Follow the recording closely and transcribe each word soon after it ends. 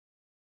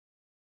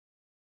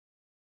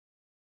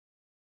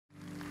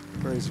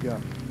Praise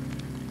God.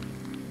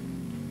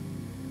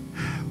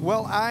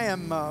 Well,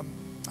 I'm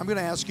going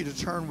to ask you to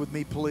turn with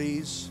me,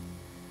 please,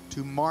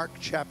 to Mark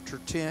chapter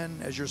 10.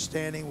 As you're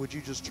standing, would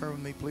you just turn with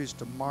me, please,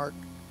 to Mark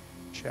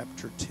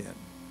chapter 10.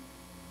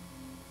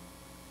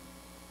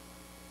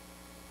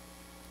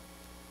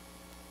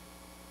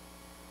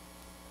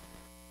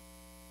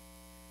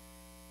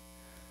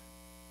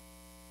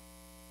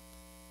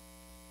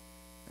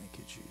 Thank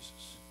you,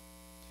 Jesus.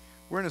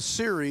 We're in a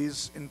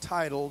series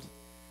entitled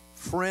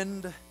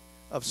Friend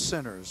of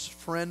Sinners.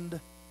 Friend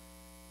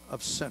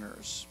of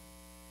Sinners.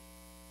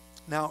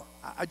 Now,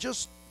 I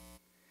just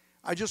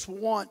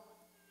want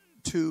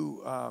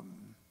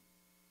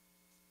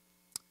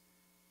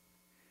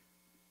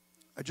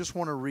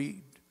to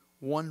read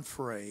one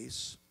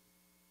phrase.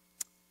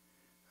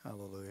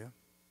 Hallelujah.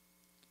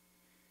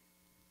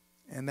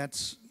 And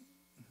that's,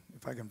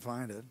 if I can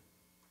find it.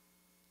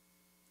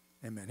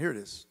 Amen. Here it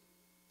is.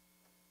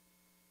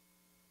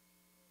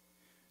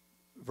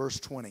 Verse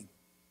 20.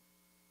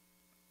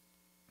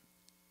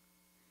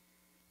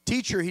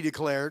 Teacher, he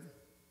declared,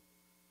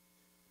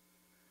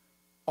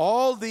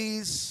 all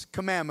these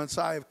commandments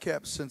I have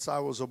kept since I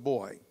was a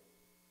boy.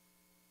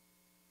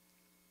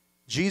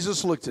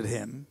 Jesus looked at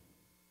him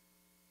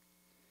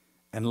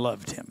and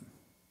loved him.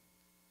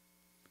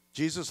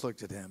 Jesus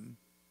looked at him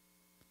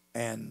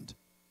and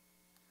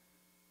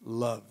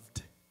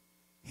loved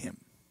him.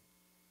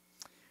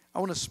 I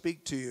want to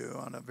speak to you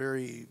on a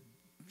very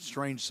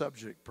strange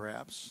subject,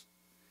 perhaps.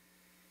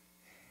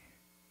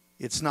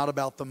 It's not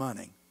about the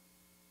money.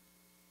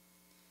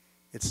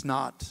 It's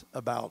not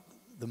about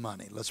the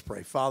money. Let's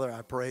pray. Father,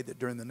 I pray that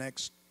during the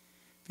next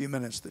few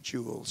minutes that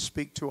you will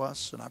speak to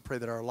us, and I pray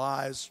that our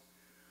lives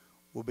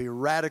will be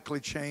radically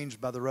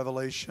changed by the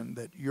revelation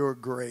that your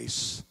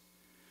grace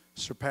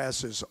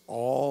surpasses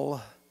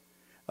all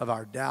of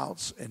our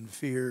doubts and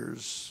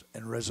fears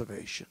and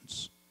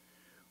reservations.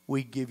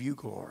 We give you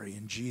glory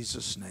in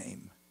Jesus'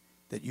 name,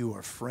 that you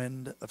are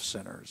friend of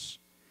sinners.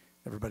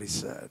 Everybody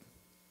said,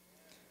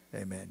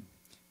 amen.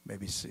 You may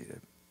be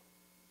seated.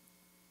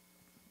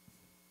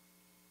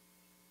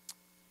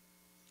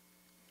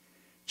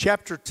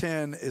 Chapter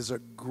 10 is a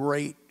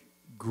great,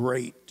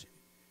 great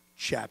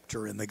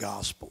chapter in the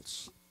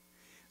Gospels.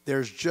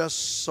 There's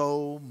just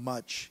so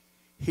much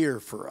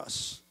here for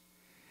us.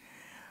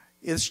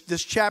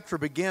 This chapter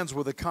begins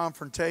with a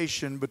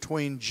confrontation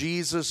between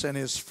Jesus and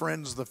his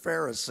friends, the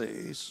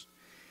Pharisees.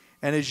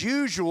 And as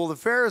usual, the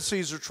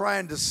Pharisees are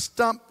trying to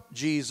stump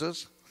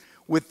Jesus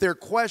with their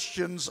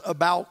questions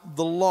about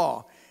the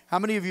law. How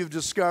many of you have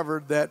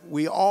discovered that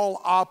we all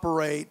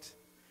operate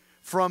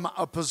from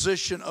a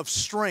position of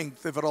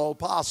strength, if at all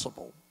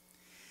possible?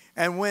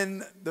 And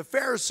when the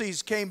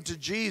Pharisees came to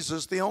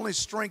Jesus, the only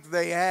strength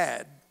they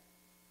had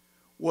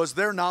was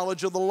their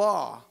knowledge of the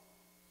law.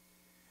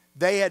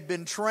 They had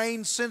been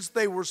trained since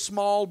they were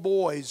small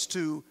boys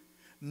to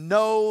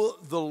know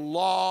the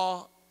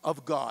law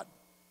of God.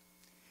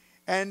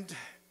 And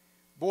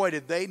boy,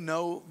 did they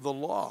know the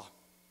law.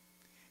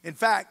 In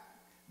fact,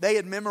 they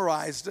had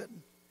memorized it.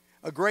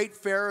 A great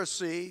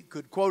Pharisee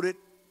could quote it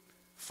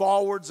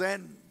forwards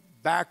and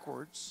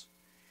backwards.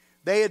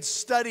 They had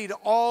studied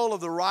all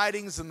of the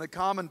writings and the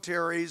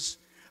commentaries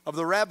of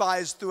the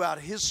rabbis throughout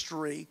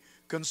history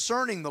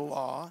concerning the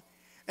law.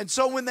 And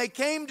so when they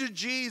came to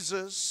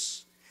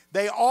Jesus,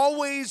 they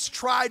always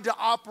tried to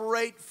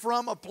operate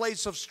from a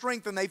place of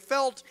strength. And they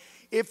felt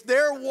if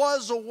there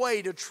was a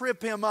way to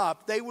trip him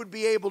up, they would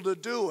be able to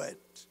do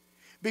it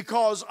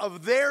because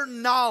of their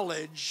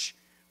knowledge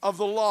of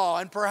the law.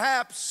 And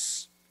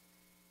perhaps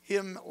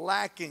him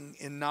lacking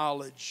in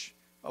knowledge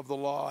of the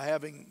law,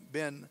 having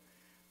been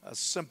a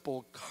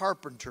simple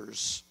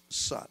carpenter's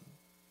son.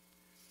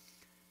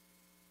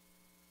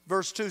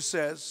 Verse 2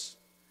 says,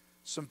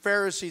 some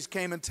Pharisees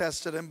came and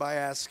tested him by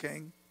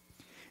asking,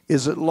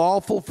 is it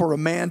lawful for a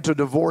man to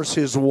divorce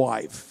his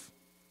wife?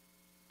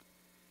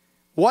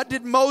 What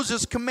did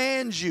Moses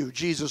command you?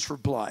 Jesus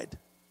replied.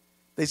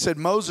 They said,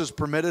 Moses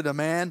permitted a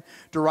man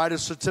to write a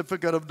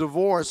certificate of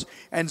divorce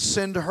and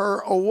send her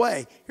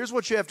away. Here's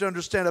what you have to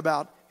understand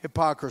about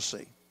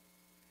hypocrisy.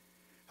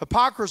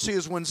 Hypocrisy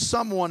is when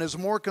someone is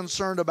more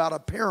concerned about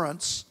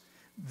appearance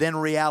than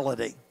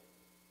reality.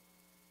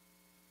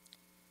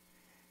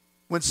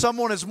 When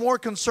someone is more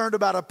concerned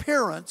about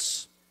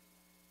appearance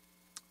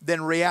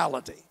than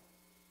reality.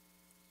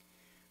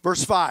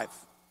 Verse 5.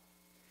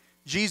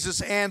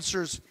 Jesus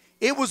answers,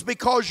 it was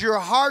because your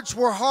hearts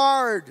were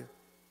hard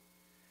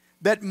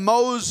that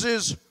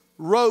Moses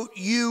wrote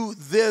you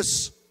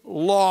this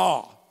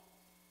law.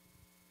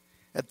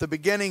 At the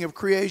beginning of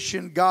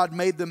creation, God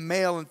made them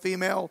male and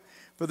female.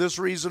 For this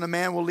reason, a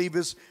man will leave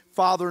his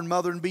father and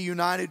mother and be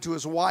united to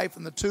his wife,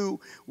 and the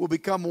two will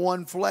become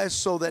one flesh,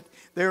 so that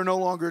they are no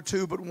longer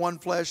two but one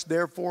flesh.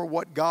 Therefore,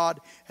 what God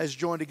has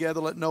joined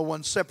together, let no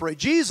one separate.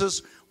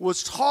 Jesus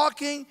was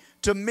talking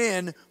to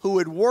men who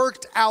had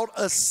worked out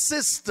a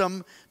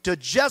system to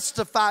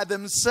justify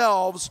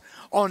themselves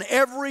on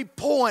every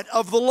point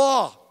of the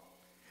law.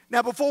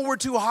 Now, before we're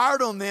too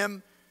hard on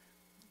them,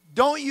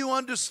 don't you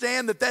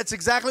understand that that's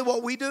exactly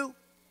what we do?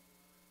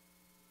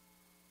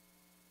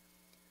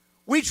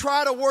 We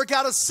try to work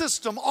out a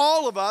system,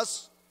 all of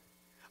us,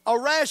 a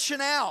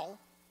rationale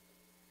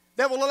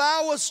that will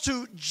allow us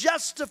to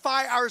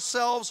justify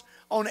ourselves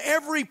on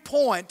every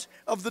point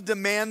of the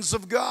demands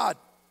of God.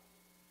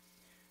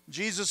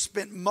 Jesus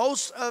spent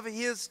most of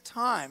his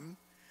time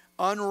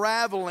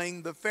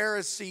unraveling the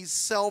Pharisees'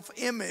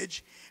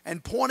 self-image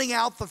and pointing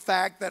out the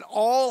fact that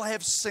all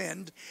have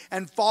sinned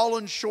and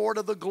fallen short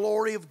of the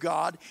glory of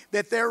God,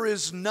 that there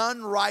is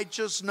none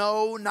righteous,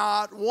 no,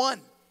 not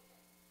one.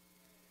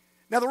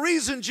 Now, the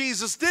reason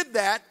Jesus did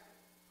that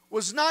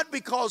was not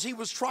because he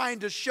was trying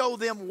to show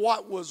them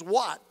what was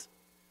what,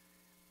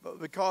 but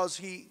because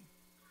he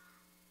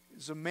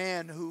is a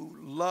man who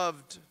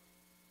loved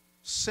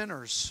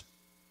sinners.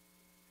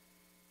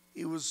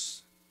 He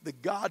was the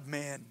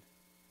God-man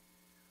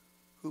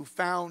who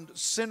found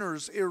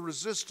sinners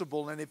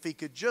irresistible, and if he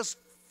could just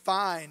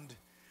find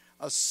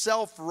a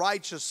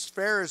self-righteous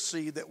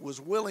Pharisee that was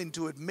willing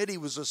to admit he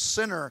was a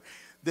sinner,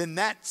 then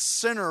that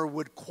sinner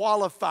would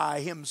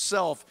qualify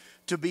himself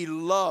to be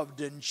loved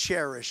and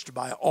cherished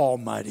by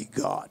Almighty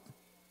God.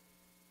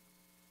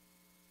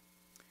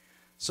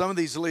 Some of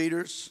these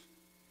leaders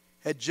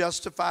had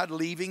justified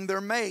leaving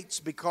their mates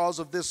because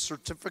of this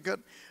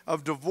certificate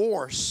of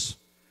divorce.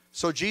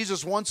 So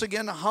Jesus once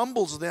again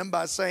humbles them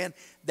by saying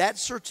that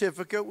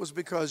certificate was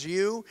because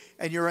you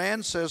and your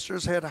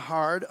ancestors had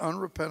hard,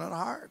 unrepentant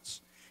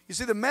hearts. You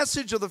see, the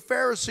message of the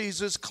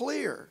Pharisees is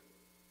clear.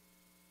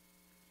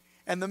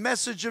 And the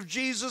message of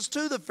Jesus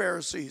to the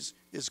Pharisees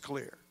is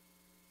clear.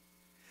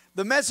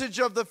 The message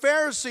of the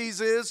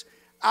Pharisees is,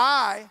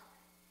 I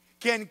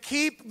can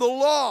keep the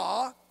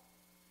law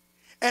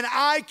and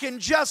I can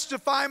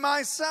justify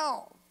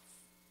myself.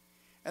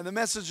 And the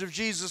message of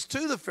Jesus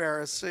to the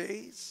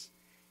Pharisees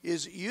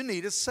is, you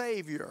need a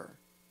Savior.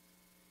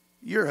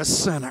 You're a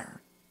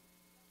sinner.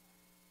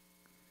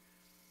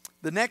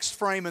 The next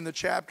frame in the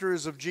chapter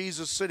is of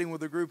Jesus sitting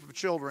with a group of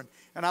children.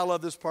 And I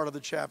love this part of the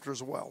chapter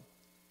as well.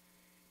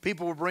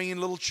 People were bringing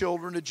little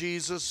children to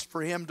Jesus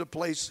for him to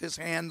place his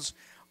hands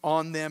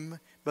on them,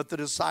 but the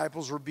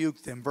disciples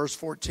rebuked them. Verse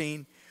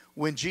 14,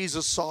 when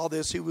Jesus saw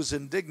this, he was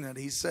indignant.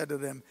 He said to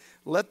them,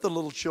 let the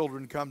little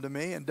children come to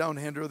me and don't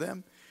hinder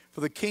them, for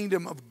the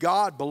kingdom of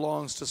God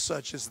belongs to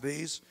such as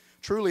these.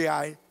 Truly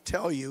I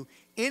tell you,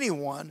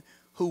 anyone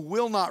who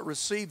will not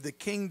receive the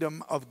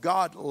kingdom of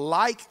God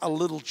like a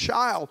little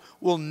child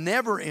will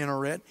never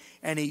enter it.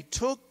 And he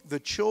took the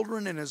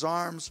children in his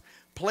arms,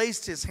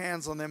 placed his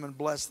hands on them and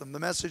blessed them. The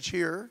message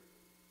here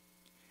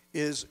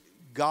is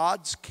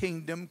God's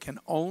kingdom can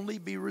only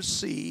be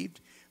received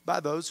by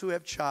those who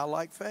have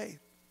childlike faith.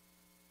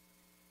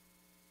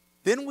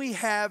 Then we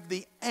have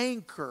the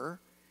anchor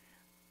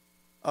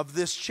of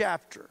this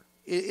chapter.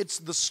 It's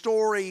the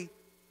story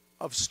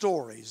of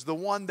stories, the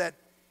one that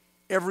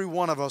every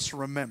one of us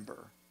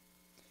remember.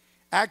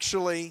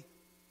 Actually,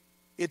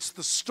 it's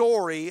the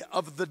story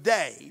of the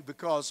day,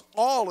 because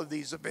all of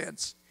these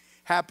events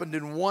happened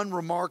in one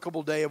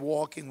remarkable day of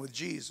walking with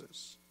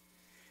Jesus.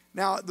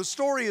 Now, the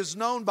story is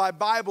known by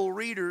Bible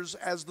readers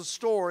as the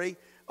story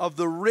of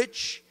the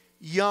rich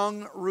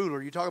young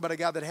ruler. You talk about a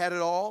guy that had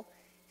it all.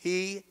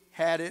 He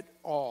had it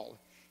all.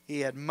 He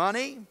had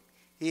money,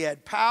 he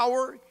had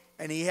power,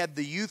 and he had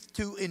the youth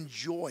to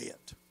enjoy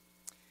it.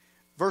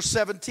 Verse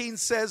 17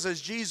 says, as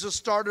Jesus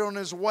started on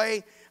his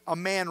way, a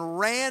man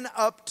ran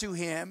up to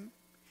him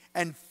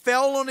and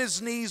fell on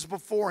his knees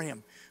before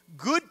him.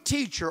 Good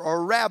teacher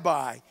or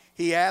rabbi,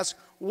 he asked,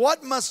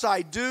 what must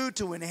I do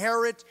to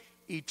inherit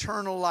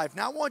eternal life?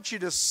 Now I want you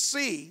to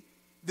see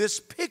this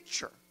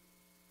picture.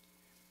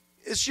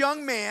 This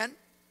young man,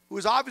 who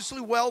was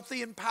obviously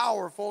wealthy and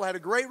powerful, had a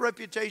great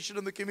reputation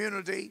in the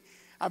community.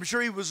 I'm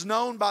sure he was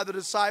known by the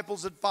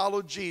disciples that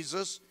followed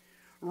Jesus.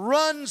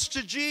 Runs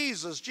to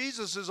Jesus.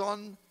 Jesus is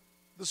on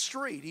the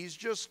street. He's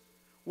just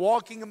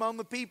walking among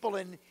the people,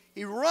 and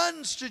he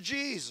runs to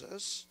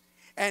Jesus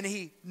and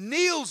he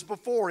kneels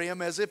before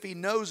him as if he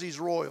knows he's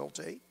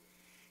royalty.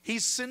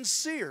 He's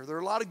sincere. There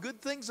are a lot of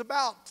good things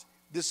about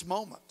this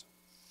moment.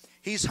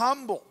 He's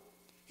humble.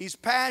 He's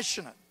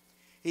passionate.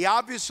 He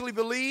obviously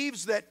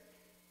believes that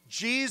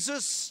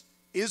Jesus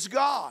is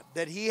God,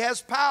 that he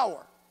has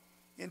power.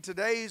 In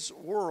today's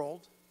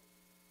world,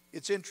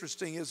 it's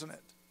interesting, isn't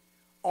it?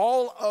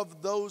 All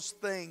of those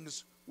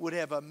things would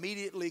have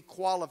immediately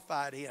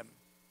qualified him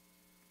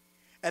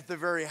at the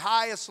very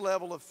highest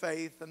level of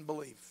faith and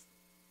belief.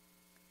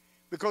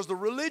 Because the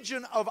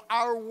religion of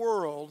our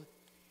world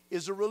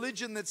is a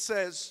religion that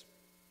says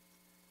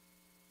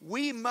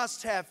we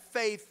must have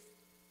faith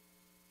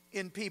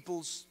in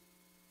people's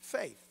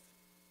faith.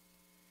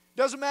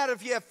 Doesn't matter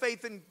if you have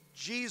faith in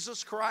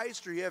Jesus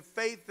Christ, or you have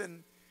faith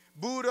in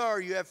Buddha,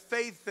 or you have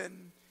faith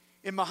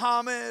in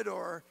Muhammad,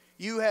 or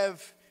you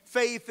have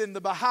faith in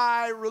the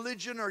Baha'i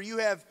religion, or you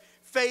have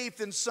faith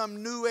in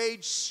some New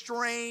Age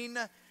strain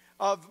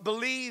of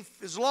belief.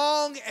 As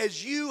long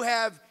as you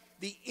have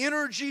the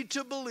energy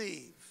to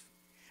believe,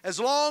 as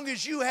long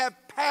as you have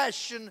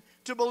passion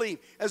to believe,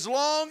 as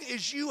long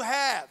as you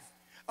have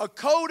a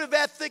code of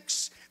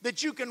ethics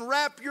that you can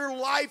wrap your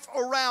life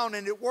around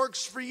and it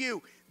works for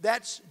you,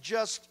 that's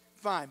just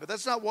Fine, but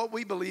that's not what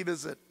we believe,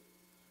 is it?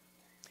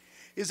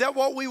 Is that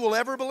what we will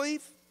ever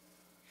believe?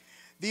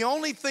 The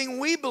only thing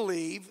we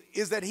believe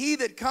is that he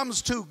that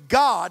comes to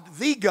God,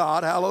 the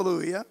God,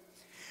 hallelujah,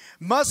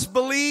 must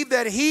believe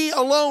that he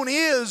alone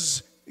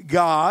is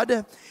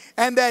God,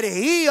 and that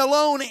he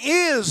alone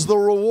is the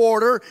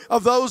rewarder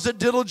of those that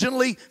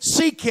diligently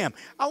seek him.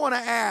 I want to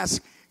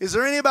ask, is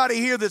there anybody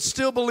here that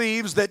still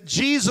believes that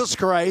Jesus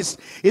Christ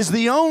is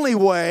the only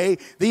way,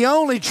 the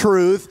only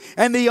truth,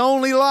 and the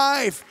only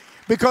life?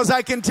 Because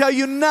I can tell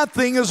you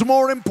nothing is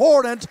more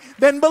important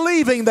than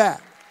believing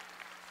that.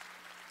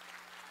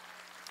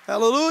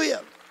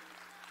 Hallelujah.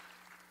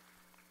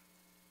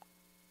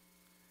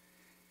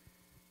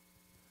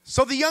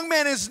 So the young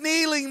man is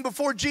kneeling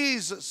before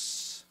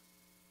Jesus.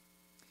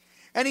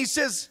 And he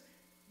says,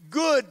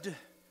 "Good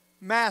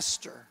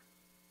master,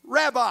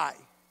 Rabbi,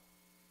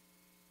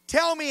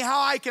 tell me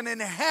how I can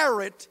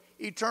inherit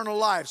eternal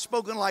life."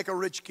 Spoken like a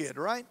rich kid,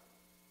 right?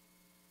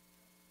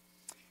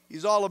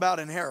 He's all about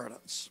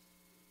inheritance.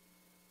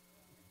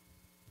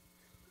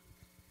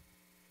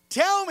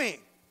 Tell me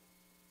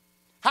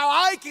how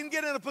I can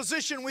get in a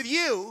position with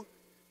you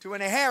to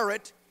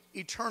inherit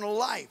eternal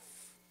life.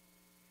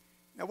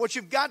 Now, what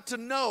you've got to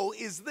know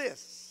is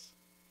this.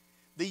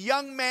 The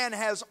young man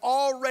has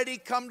already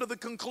come to the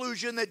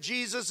conclusion that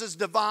Jesus is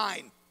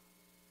divine.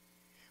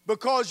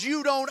 Because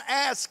you don't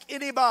ask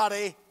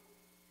anybody,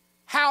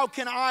 how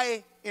can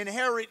I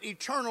inherit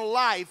eternal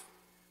life,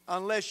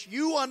 unless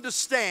you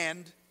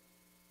understand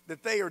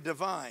that they are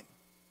divine.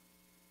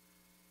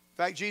 In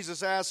fact,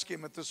 Jesus asked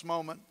him at this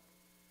moment,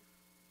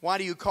 "Why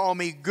do you call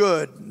me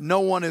good? No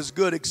one is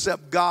good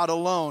except God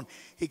alone."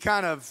 He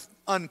kind of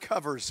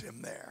uncovers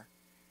him there.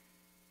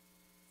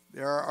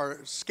 There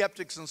are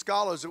skeptics and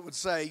scholars that would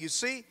say, you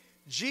see,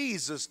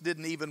 Jesus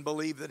didn't even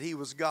believe that he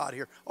was God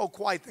here. Oh,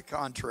 quite the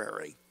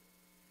contrary.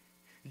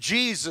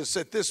 Jesus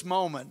at this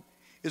moment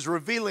is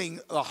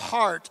revealing the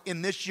heart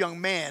in this young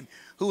man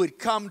who had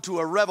come to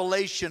a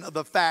revelation of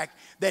the fact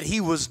that he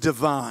was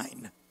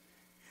divine.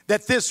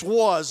 That this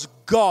was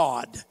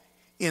God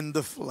in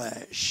the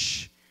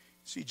flesh.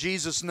 See,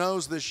 Jesus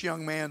knows this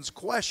young man's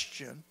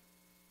question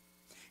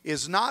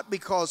is not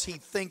because he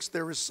thinks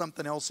there is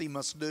something else he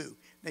must do.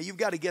 Now, you've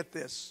got to get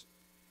this,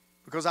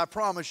 because I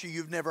promise you,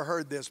 you've never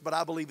heard this, but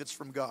I believe it's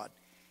from God.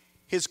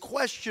 His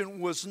question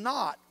was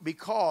not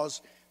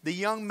because the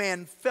young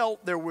man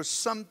felt there was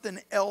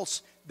something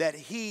else that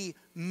he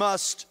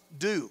must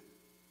do.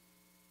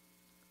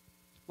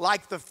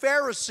 Like the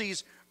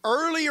Pharisees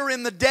earlier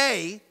in the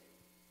day,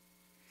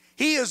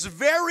 he is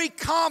very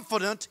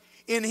confident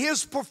in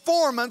his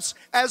performance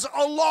as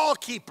a law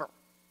keeper.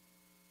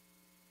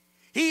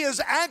 He is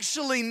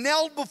actually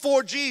knelt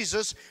before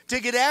Jesus to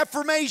get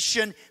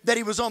affirmation that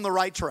he was on the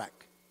right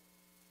track.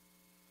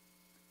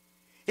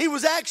 He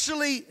was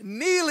actually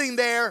kneeling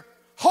there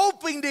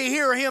hoping to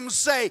hear him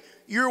say,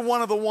 "You're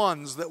one of the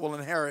ones that will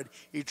inherit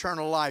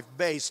eternal life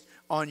based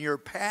on your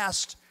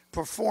past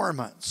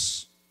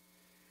performance."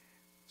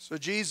 So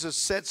Jesus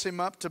sets him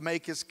up to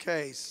make his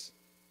case.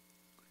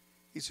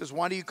 He says,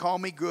 "Why do you call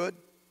me good?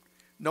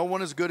 No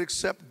one is good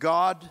except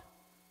God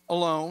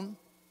alone.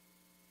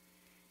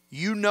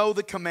 You know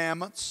the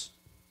commandments.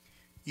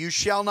 You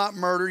shall not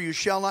murder. You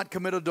shall not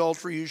commit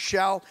adultery. You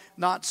shall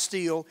not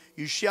steal.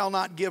 You shall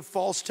not give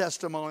false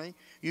testimony.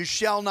 You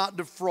shall not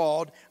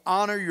defraud.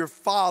 Honor your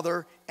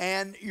father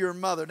and your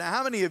mother." Now,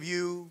 how many of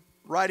you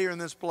right here in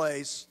this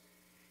place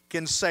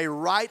can say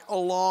right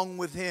along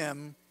with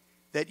him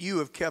that you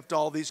have kept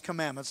all these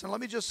commandments? And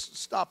let me just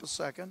stop a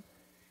second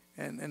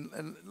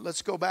and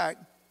let's go back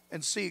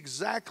and see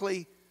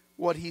exactly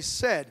what he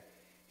said.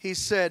 He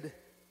said,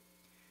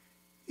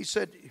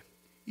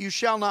 "You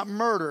shall not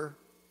murder."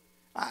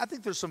 I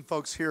think there's some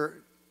folks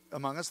here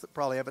among us that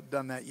probably haven't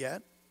done that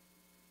yet.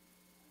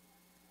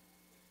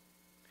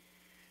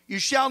 "You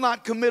shall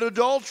not commit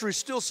adultery."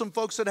 Still some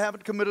folks that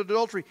haven't committed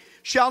adultery.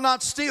 "Shall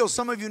not steal."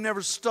 Some of you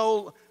never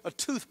stole a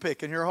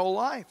toothpick in your whole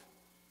life.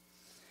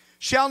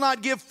 "Shall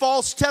not give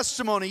false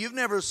testimony." You've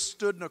never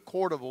stood in a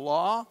court of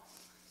law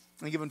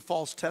and given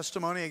false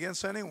testimony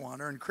against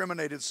anyone or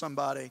incriminated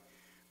somebody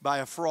by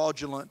a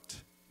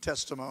fraudulent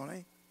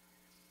testimony.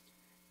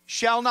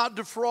 "Shall not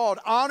defraud."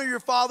 Honor your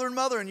father and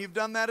mother, and you've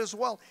done that as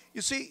well.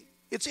 You see,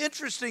 it's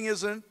interesting,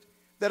 isn't it,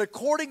 that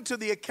according to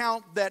the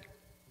account that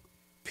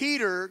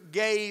Peter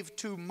gave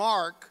to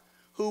Mark,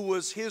 who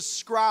was his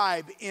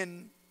scribe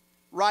in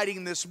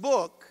writing this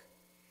book,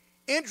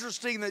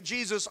 interesting that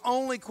Jesus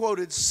only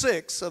quoted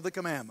 6 of the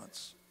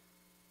commandments.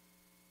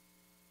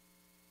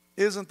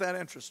 Isn't that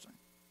interesting?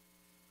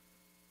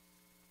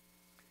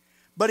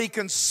 But he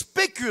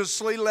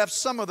conspicuously left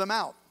some of them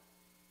out.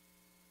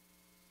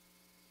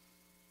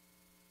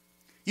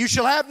 "You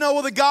shall have no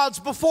other gods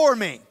before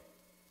me.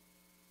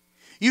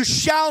 You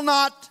shall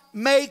not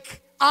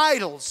make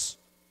idols."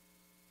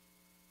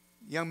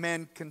 The young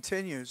man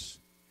continues,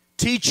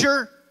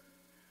 "Teacher,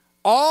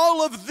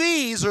 all of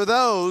these are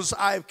those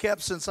I have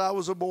kept since I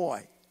was a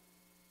boy.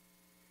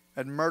 I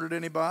haven't murdered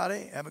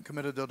anybody, haven't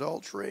committed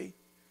adultery.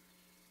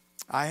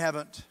 I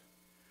haven't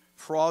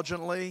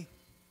fraudulently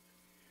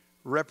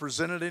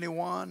represented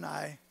anyone.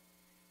 I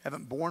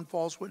haven't borne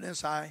false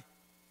witness. I've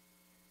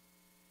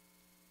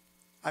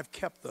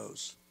kept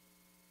those.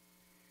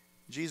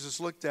 Jesus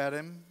looked at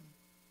him,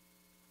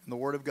 and the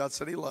Word of God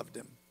said he loved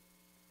him.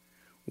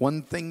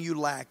 One thing you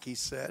lack, he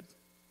said.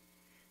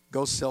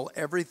 Go sell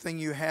everything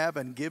you have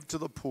and give to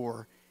the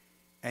poor,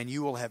 and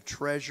you will have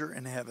treasure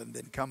in heaven.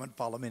 Then come and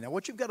follow me. Now,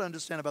 what you've got to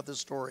understand about this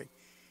story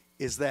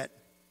is that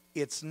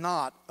it's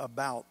not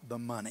about the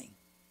money.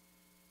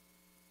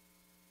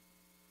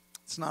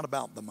 It's not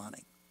about the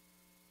money.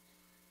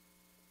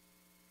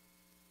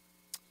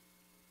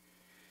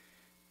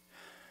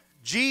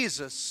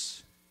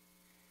 Jesus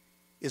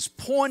is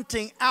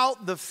pointing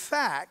out the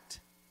fact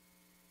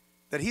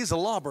that he's a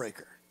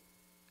lawbreaker.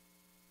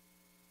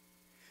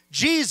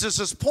 Jesus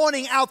is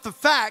pointing out the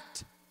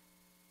fact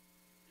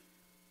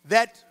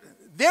that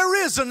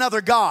there is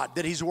another God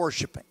that he's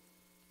worshiping.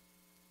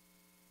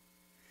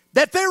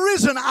 That there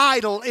is an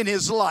idol in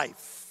his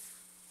life.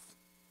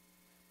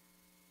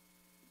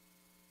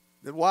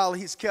 That while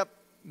he's kept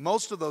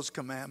most of those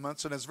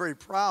commandments and is very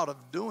proud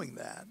of doing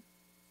that,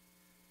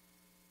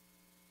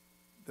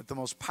 that the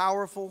most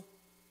powerful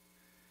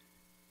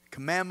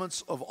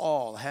commandments of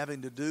all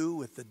having to do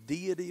with the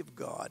deity of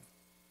God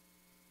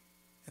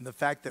and the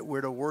fact that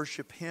we're to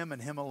worship him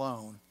and him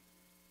alone,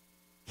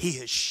 he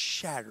has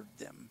shattered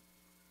them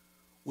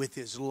with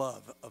his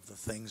love of the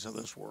things of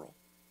this world.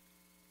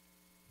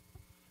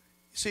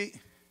 You see,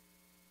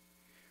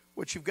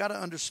 what you've got to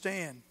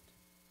understand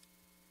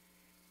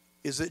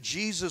is that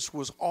Jesus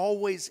was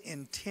always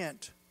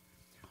intent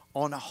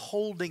on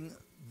holding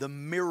the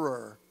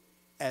mirror,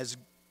 as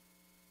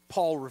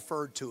Paul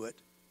referred to it,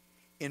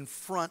 in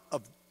front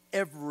of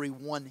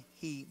everyone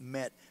he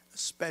met,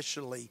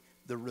 especially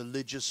the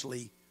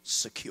religiously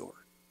secure.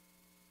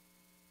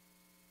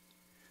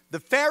 The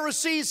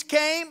Pharisees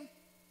came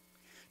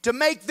to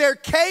make their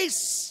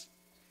case.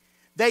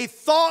 They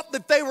thought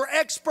that they were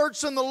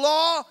experts in the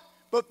law,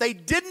 but they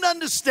didn't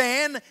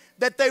understand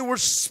that they were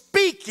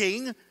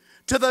speaking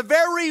to the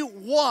very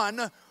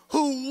one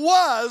who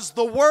was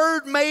the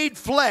Word made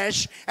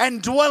flesh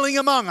and dwelling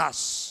among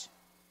us.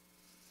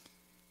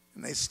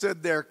 And they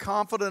stood there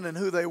confident in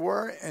who they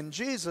were, and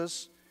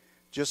Jesus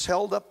just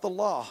held up the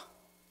law.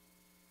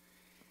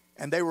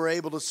 And they were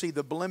able to see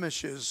the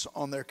blemishes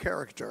on their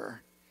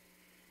character,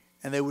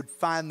 and they would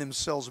find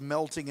themselves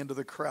melting into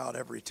the crowd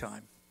every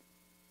time.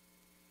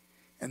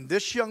 And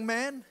this young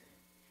man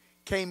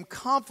came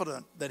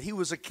confident that he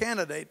was a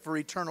candidate for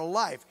eternal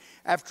life.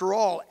 After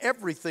all,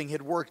 everything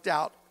had worked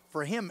out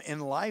for him in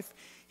life.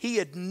 He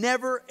had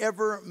never,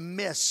 ever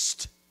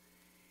missed.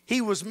 He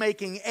was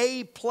making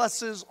A+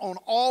 on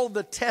all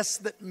the tests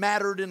that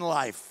mattered in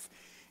life.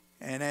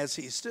 And as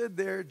he stood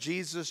there,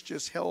 Jesus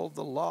just held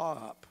the law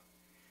up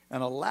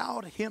and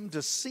allowed him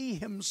to see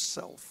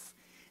himself.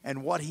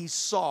 And what he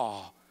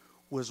saw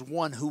was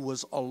one who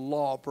was a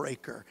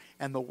lawbreaker.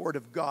 And the Word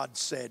of God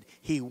said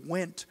he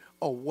went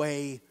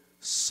away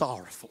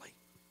sorrowfully.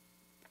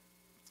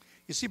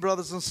 You see,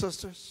 brothers and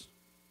sisters,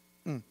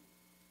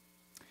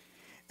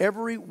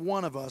 every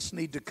one of us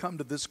need to come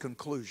to this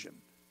conclusion.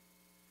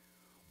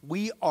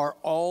 We are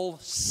all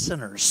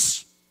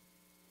sinners.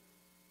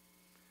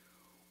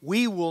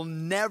 We will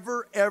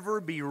never, ever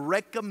be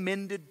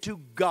recommended to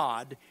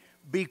God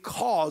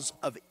because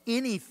of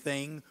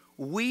anything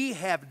we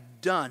have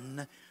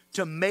done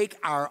to make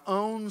our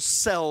own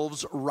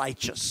selves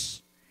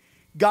righteous.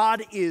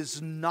 God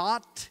is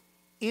not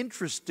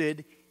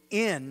interested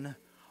in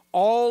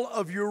all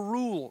of your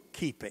rule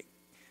keeping.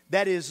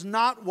 That is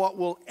not what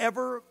will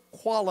ever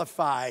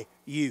qualify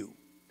you.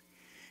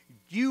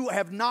 You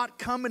have not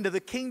come into the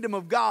kingdom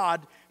of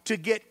God to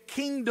get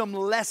kingdom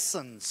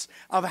lessons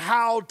of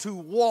how to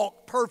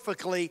walk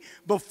perfectly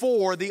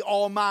before the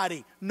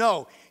Almighty.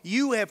 No,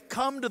 you have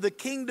come to the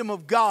kingdom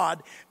of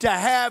God to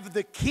have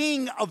the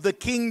King of the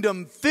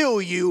kingdom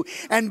fill you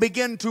and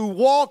begin to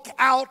walk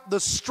out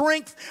the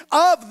strength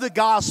of the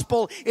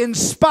gospel in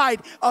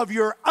spite of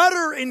your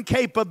utter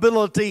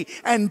incapability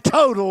and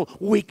total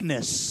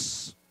weakness.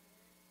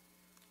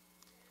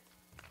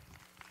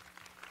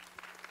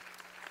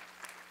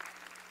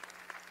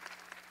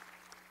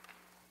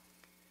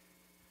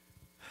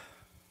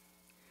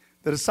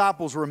 The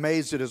disciples were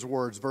amazed at his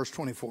words. Verse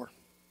 24.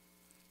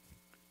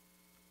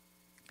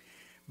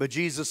 But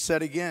Jesus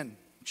said again,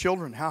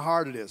 children, how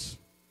hard it is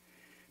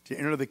to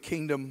enter the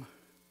kingdom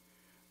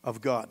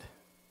of God.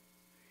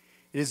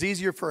 It is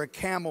easier for a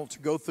camel to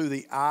go through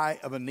the eye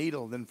of a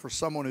needle than for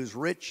someone who's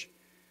rich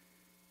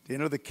to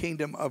enter the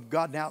kingdom of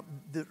God. Now,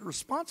 the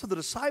response of the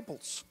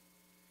disciples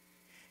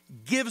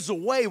gives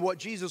away what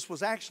Jesus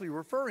was actually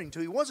referring to.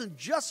 He wasn't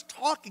just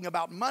talking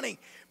about money,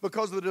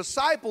 because the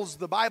disciples,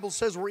 the Bible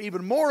says, were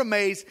even more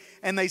amazed,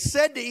 and they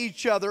said to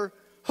each other,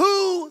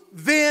 who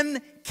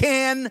then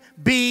can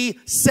be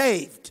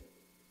saved?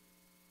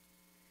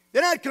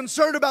 They're not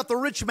concerned about the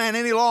rich man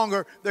any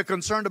longer. They're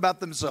concerned about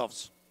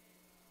themselves.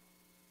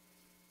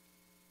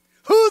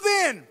 Who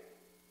then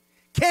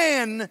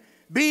can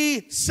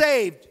be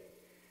saved?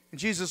 And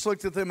Jesus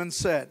looked at them and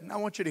said, and I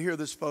want you to hear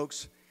this,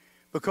 folks.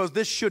 because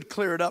this should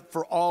clear it up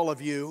for all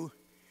of you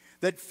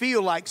that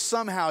feel like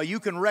somehow you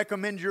can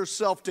recommend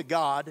yourself to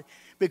God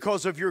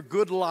because of your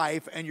good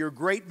life and your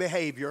great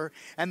behavior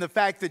and the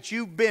fact that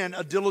you've been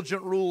a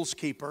diligent rules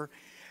keeper.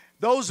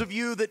 Those of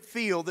you that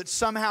feel that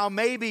somehow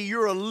maybe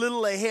you're a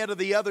little ahead of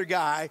the other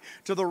guy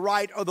to the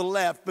right or the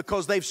left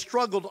because they've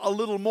struggled a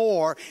little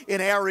more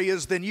in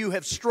areas than you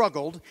have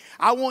struggled,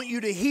 I want you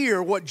to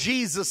hear what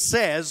Jesus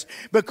says,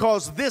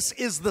 because this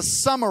is the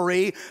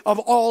summary of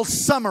all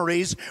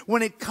summaries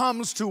when it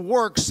comes to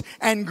works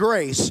and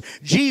grace.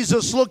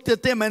 Jesus looked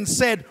at them and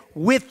said,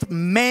 with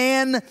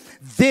man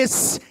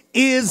this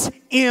is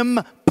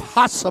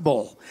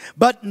impossible,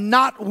 but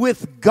not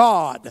with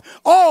God.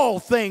 All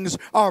things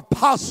are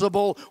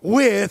possible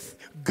with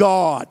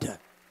God.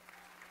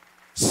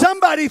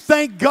 Somebody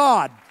thank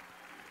God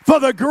for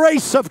the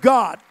grace of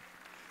God.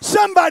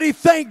 Somebody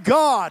thank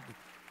God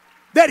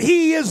that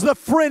He is the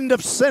friend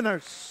of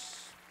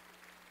sinners.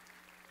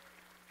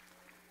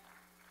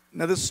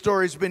 Now, this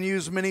story's been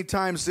used many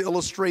times to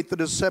illustrate the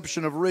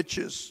deception of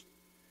riches.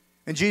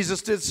 And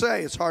Jesus did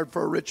say it's hard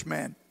for a rich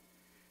man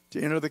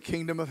to enter the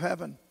kingdom of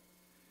heaven.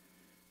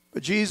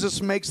 But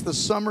Jesus makes the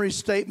summary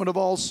statement of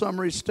all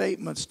summary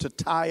statements to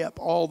tie up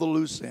all the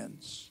loose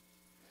ends.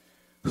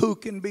 Who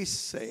can be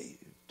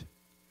saved?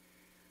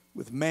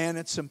 With man,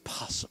 it's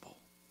impossible.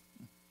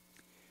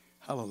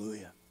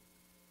 Hallelujah.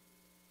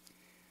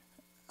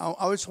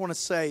 I just want to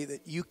say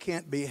that you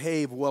can't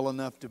behave well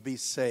enough to be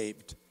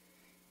saved.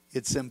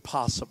 It's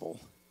impossible.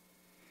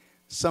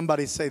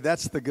 Somebody say,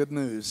 that's the good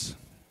news.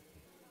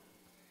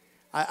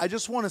 I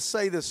just want to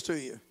say this to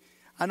you.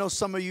 I know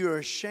some of you are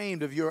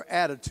ashamed of your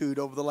attitude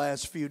over the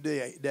last few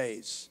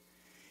days.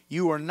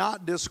 You are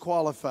not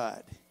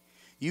disqualified.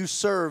 You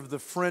serve the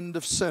friend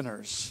of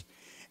sinners.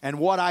 And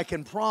what I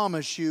can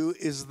promise you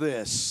is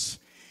this.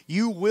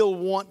 You will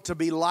want to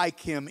be like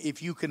Him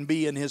if you can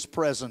be in His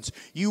presence.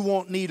 You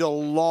won't need a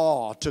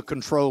law to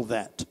control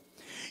that.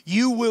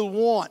 You will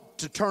want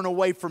to turn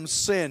away from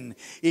sin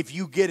if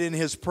you get in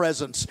His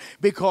presence,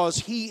 because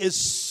He is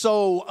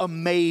so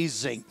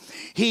amazing.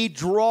 He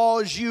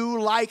draws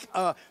you like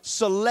a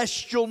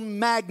celestial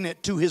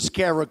magnet to His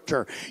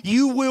character.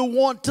 You will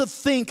want to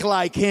think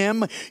like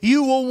Him.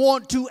 You will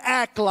want to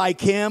act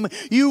like Him.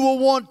 You will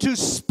want to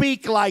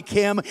speak like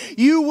Him.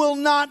 You will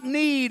not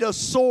need a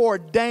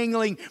sword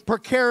dangling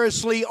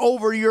precariously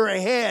over your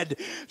head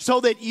so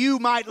that you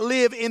might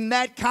live in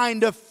that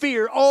kind of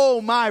fear.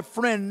 Oh, my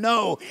friend,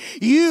 no.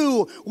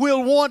 You will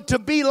want to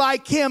be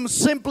like Him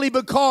simply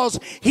because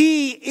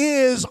He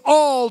is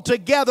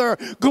altogether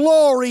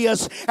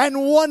glorious and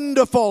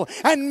wonderful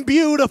and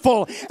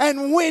beautiful.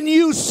 And when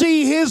you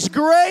see His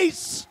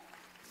grace,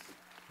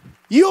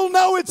 you'll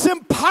know it's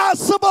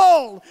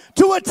impossible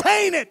to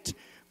attain it.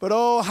 But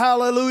oh,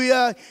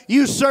 hallelujah,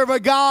 you serve a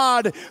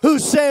God who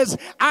says,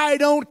 I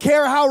don't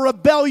care how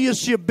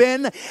rebellious you've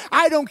been.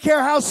 I don't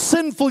care how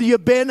sinful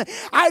you've been.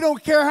 I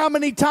don't care how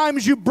many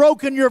times you've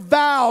broken your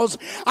vows.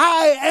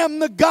 I am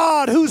the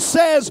God who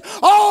says,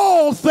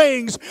 all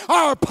things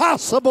are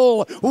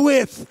possible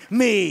with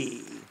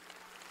me.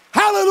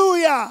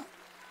 Hallelujah.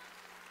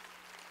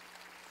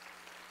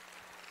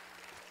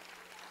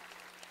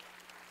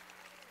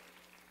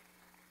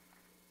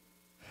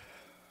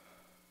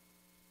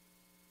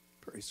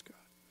 Praise God.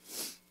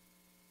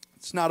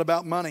 It's not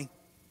about money.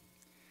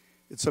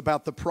 It's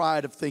about the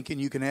pride of thinking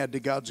you can add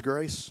to God's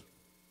grace.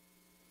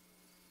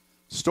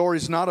 The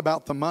story's not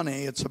about the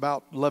money. It's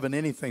about loving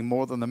anything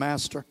more than the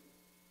Master.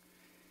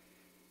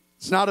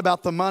 It's not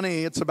about the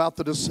money. It's about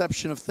the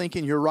deception of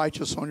thinking you're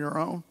righteous on your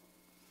own.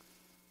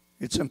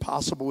 It's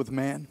impossible with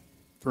man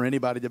for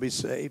anybody to be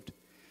saved.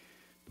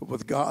 But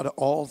with God,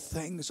 all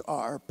things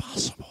are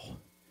possible.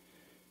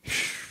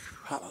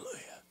 Hallelujah.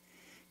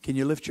 Can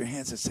you lift your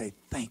hands and say,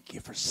 thank you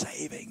for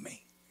saving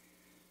me?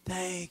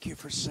 Thank you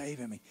for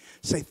saving me.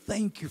 Say,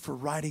 thank you for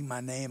writing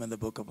my name in the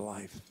book of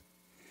life.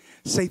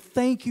 Say,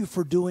 thank you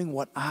for doing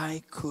what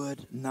I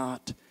could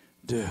not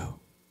do.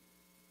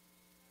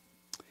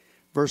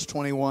 Verse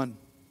 21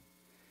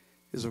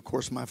 is, of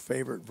course, my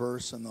favorite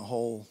verse in the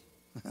whole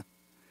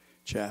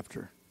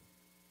chapter.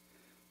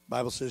 The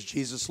Bible says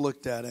Jesus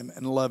looked at him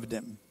and loved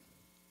him.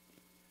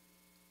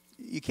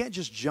 You can't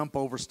just jump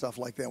over stuff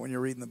like that when you're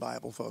reading the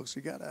Bible, folks.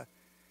 You got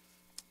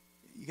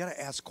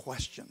to ask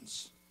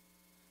questions.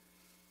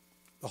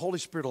 The Holy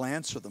Spirit will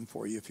answer them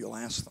for you if you'll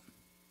ask them.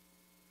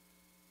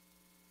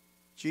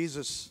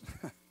 Jesus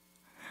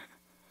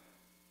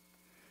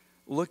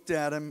looked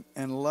at him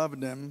and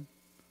loved him.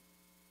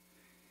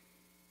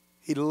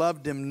 He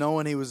loved him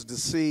knowing he was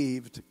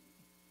deceived.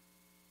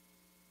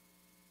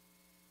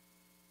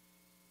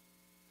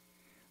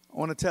 I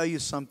want to tell you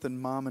something,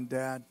 Mom and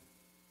Dad.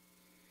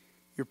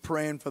 You're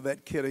praying for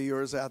that kid of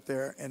yours out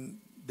there and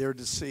they're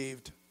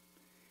deceived.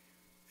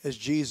 As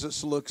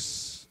Jesus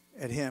looks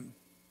at him,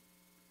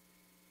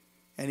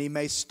 and he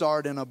may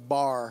start in a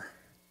bar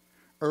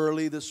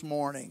early this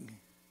morning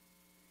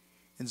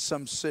in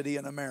some city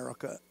in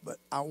America, but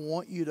I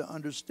want you to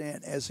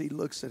understand, as he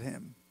looks at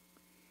him,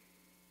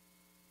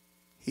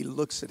 he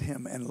looks at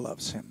him and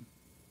loves him.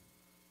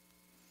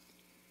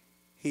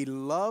 He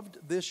loved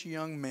this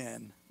young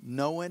man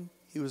knowing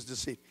he was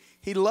deceived.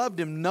 He loved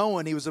him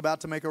knowing he was about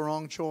to make a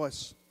wrong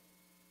choice.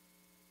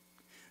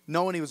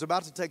 Knowing he was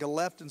about to take a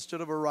left instead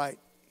of a right.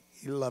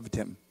 He loved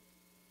him.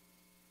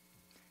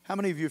 How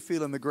many of you are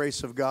feeling the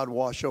grace of God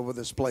wash over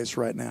this place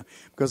right now?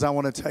 Because I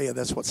want to tell you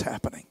that's what's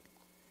happening.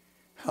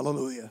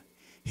 Hallelujah.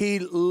 He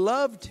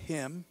loved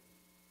him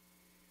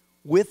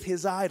with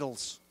his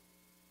idols.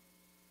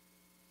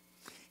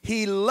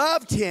 He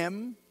loved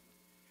him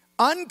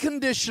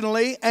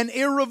unconditionally and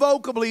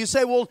irrevocably. You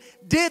say, well,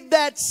 did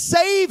that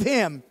save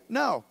him?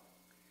 No.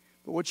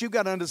 But what you've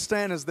got to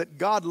understand is that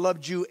God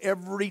loved you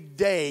every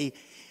day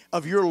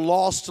of your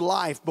lost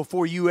life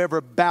before you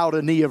ever bowed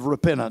a knee of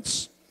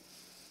repentance.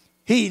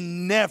 He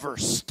never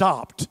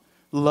stopped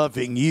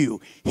loving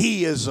you.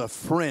 He is a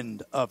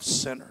friend of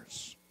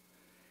sinners.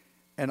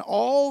 And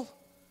all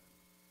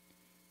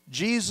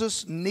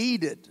Jesus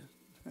needed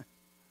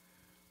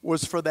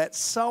was for that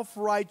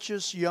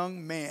self-righteous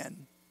young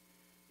man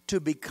to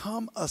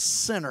become a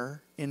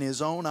sinner in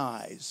his own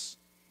eyes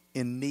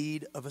in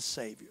need of a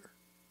Savior.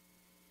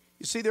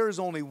 You see, there is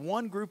only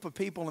one group of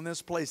people in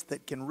this place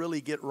that can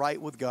really get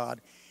right with God,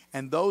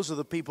 and those are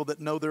the people that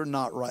know they're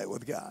not right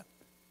with God.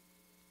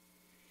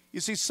 You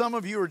see, some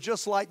of you are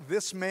just like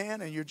this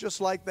man, and you're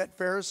just like that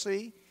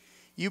Pharisee.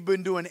 You've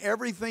been doing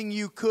everything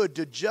you could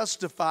to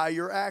justify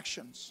your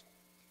actions.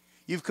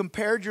 You've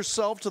compared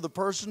yourself to the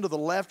person to the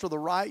left or the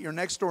right, your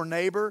next door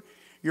neighbor,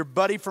 your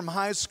buddy from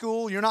high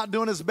school. You're not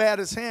doing as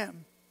bad as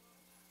him.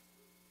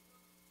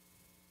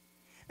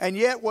 And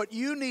yet what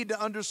you need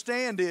to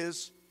understand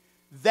is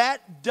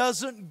that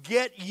doesn't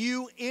get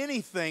you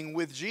anything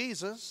with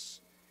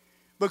Jesus,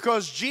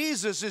 because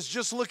Jesus is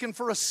just looking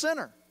for a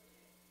sinner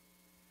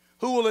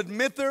who will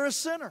admit they're a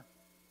sinner,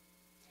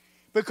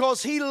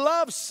 because He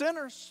loves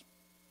sinners.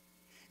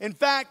 In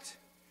fact,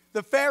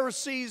 the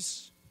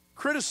Pharisees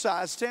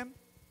criticized Him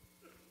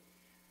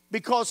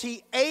because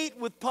He ate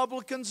with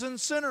publicans and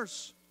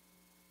sinners.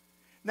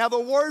 Now, the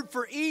word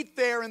for eat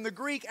there in the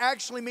Greek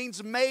actually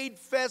means made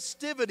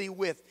festivity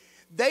with.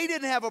 They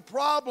didn't have a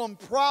problem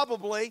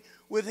probably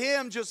with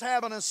Him just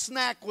having a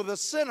snack with a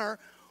sinner.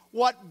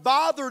 What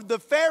bothered the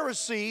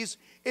Pharisees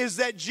is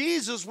that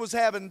Jesus was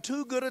having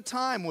too good a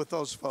time with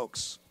those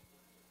folks.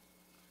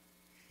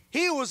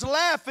 He was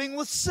laughing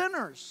with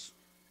sinners.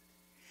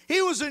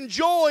 He was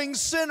enjoying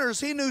sinners.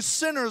 He knew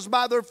sinners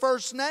by their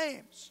first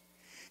names.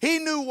 He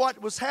knew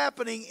what was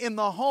happening in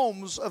the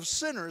homes of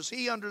sinners.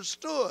 He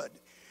understood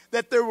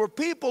that there were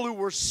people who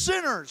were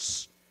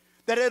sinners,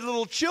 that had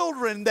little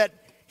children that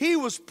He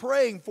was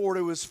praying for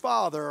to His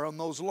Father on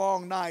those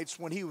long nights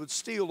when He would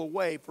steal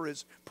away for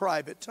His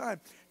private time.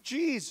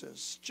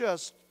 Jesus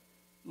just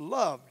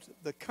loved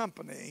the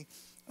company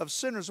of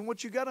sinners. And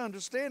what you got to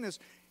understand is,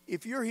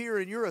 if you're here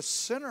and you're a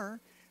sinner,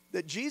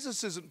 that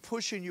Jesus isn't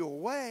pushing you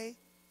away.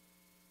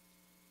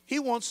 He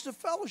wants to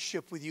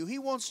fellowship with you. He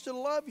wants to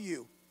love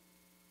you.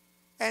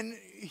 And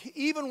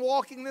even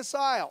walking this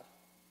aisle,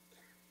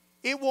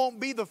 it won't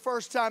be the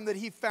first time that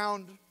He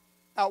found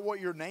out what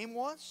your name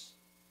was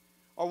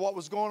or what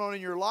was going on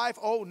in your life.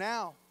 Oh,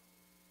 now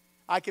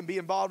I can be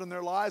involved in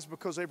their lives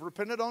because they've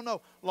repented. Oh,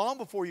 no. Long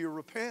before you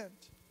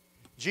repent,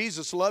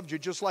 Jesus loved you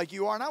just like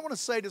you are. And I want to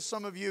say to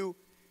some of you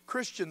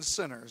Christian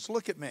sinners,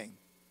 look at me.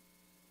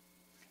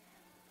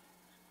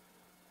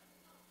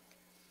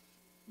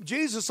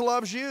 Jesus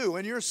loves you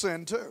and your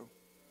sin too.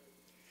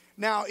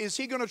 Now, is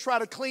He going to try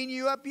to clean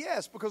you up?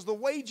 Yes, because the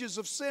wages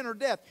of sin are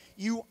death.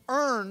 You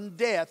earn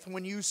death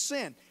when you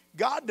sin.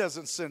 God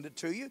doesn't send it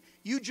to you.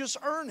 You just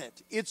earn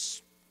it.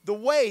 It's the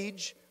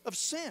wage of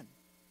sin.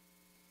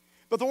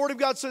 But the Word of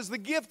God says the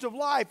gift of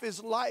life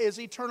is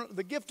eternal.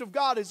 The gift of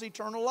God is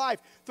eternal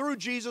life through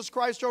Jesus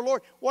Christ our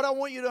Lord. What I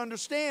want you to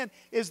understand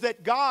is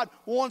that God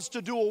wants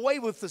to do away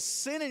with the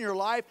sin in your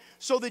life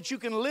so that you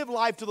can live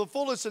life to the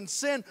fullest, and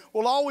sin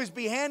will always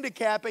be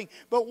handicapping.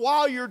 But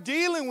while you're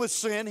dealing with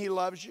sin, He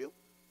loves you.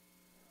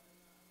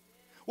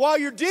 While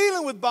you're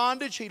dealing with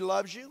bondage, He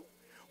loves you.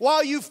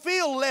 While you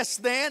feel less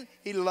than,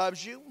 He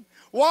loves you.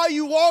 While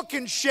you walk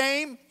in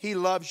shame, He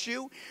loves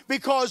you,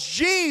 because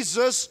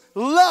Jesus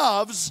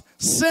loves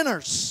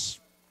sinners.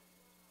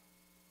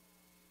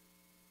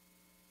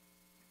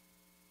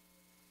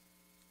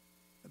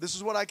 This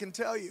is what I can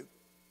tell you.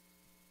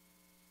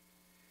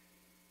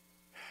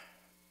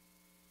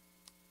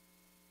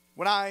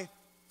 When I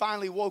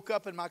finally woke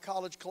up in my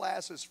college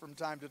classes from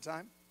time to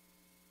time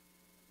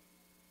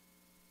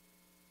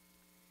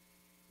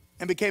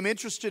and became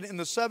interested in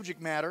the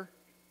subject matter,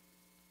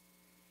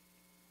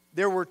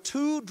 there were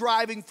two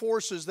driving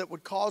forces that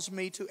would cause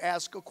me to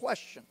ask a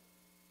question.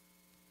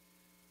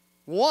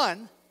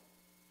 One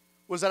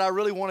was that I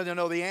really wanted to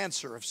know the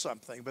answer of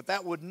something, but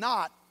that would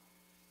not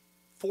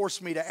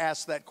force me to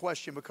ask that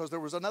question, because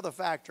there was another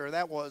factor, and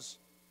that was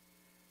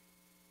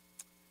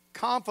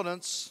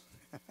confidence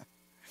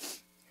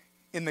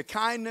in the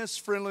kindness,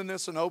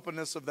 friendliness, and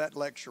openness of that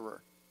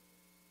lecturer.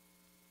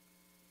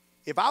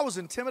 If I was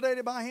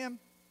intimidated by him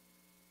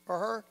or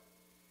her,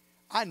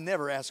 I'd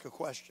never ask a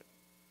question,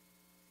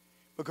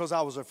 because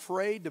I was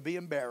afraid to be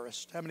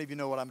embarrassed. How many of you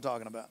know what I'm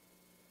talking about?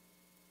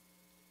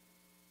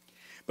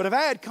 But if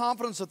I had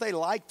confidence that they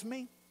liked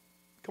me,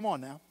 come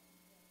on now.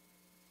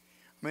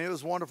 I mean, it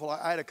was wonderful.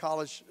 I had a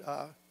college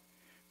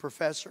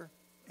professor,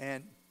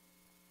 and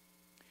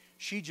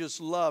she just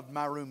loved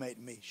my roommate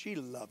and me. She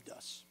loved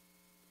us.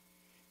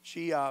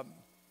 She had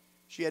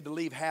to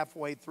leave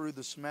halfway through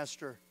the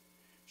semester.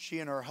 She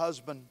and her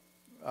husband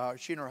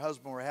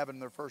were having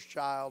their first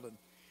child, and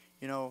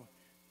you know,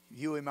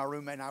 Huey, my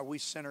roommate, and I, we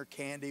sent her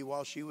candy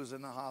while she was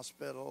in the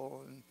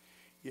hospital, and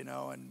you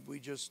know, and we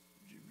just,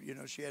 you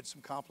know, she had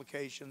some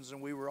complications,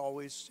 and we were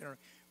always,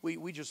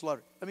 we just loved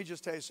her. Let me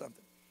just tell you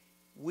something.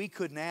 We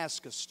couldn't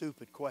ask a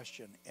stupid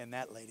question in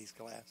that lady's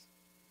class.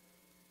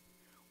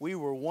 We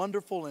were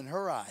wonderful in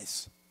her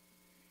eyes.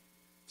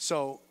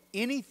 So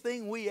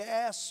anything we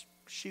asked,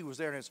 she was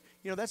there. And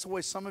you know, that's the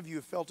way some of you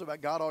have felt about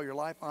God all your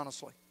life,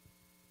 honestly.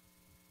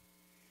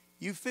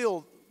 You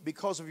feel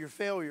because of your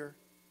failure,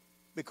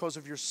 because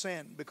of your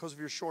sin, because of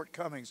your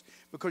shortcomings,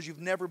 because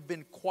you've never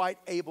been quite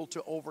able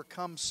to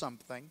overcome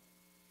something,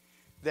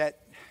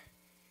 that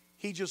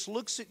He just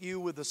looks at you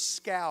with a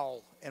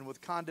scowl and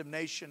with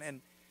condemnation.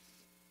 And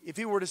if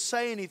He were to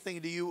say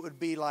anything to you, it would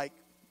be like,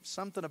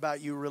 something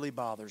about you really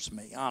bothers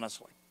me,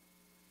 honestly.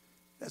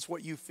 That's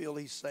what you feel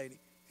He's saying.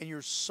 And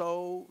you're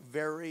so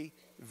very,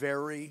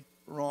 very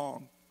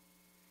wrong.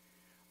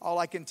 All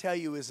I can tell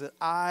you is that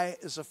I,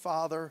 as a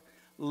father,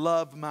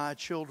 love my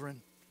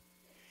children.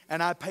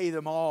 And I pay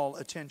them all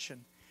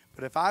attention.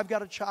 But if I've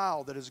got a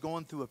child that is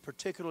going through a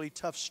particularly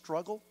tough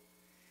struggle,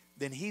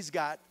 then he's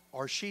got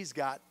or she's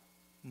got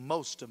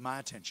most of my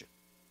attention.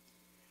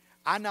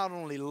 I not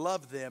only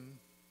love them,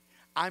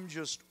 I'm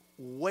just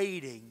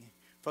waiting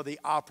for the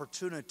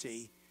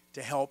opportunity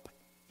to help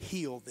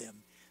heal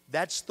them.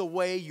 That's the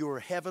way your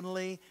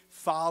heavenly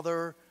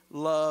Father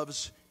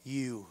loves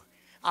you.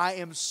 I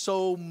am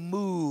so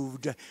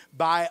moved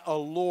by a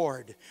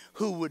Lord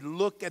who would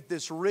look at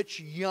this rich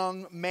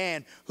young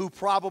man who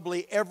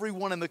probably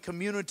everyone in the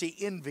community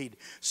envied.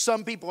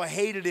 Some people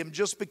hated him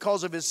just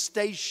because of his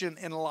station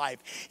in life.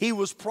 He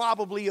was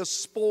probably a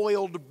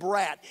spoiled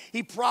brat.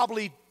 He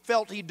probably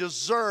felt he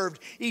deserved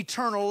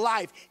eternal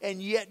life.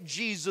 And yet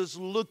Jesus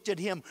looked at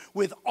him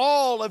with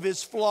all of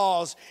his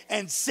flaws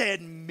and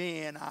said,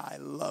 "Man, I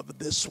love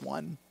this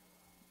one."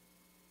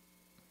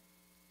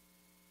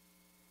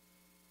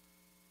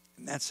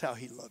 And that's how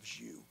He loves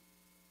you.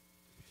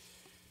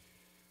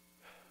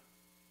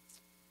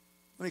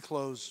 Let me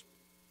close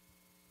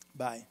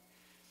by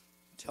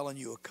telling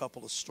you a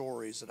couple of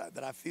stories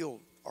that I feel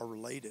are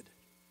related.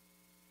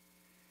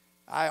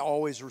 I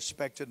always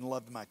respected and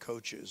loved my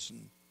coaches,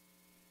 and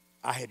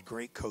I had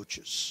great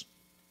coaches.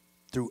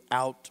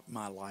 Throughout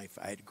my life,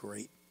 I had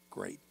great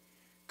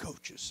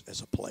coaches as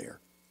a player.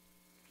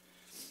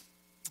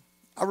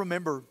 I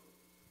remember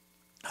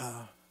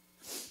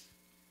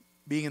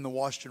being in the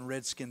Washington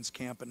Redskins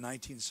camp in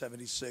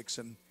 1976,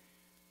 and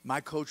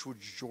my coach was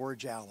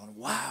George Allen.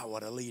 Wow,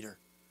 what a leader.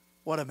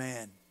 What a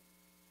man.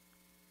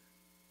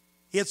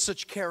 He had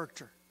such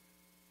character,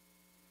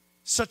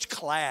 such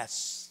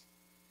class.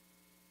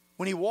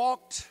 When he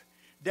walked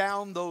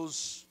down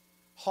those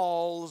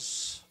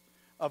halls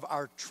of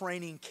our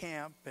training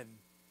camp in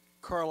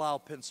Carlisle,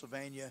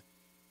 Pennsylvania,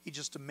 he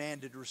just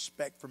demanded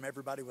respect from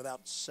everybody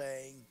without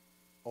saying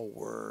a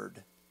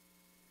word.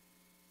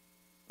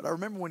 But I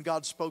remember when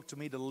God spoke to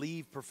me to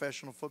leave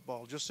professional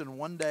football. Just in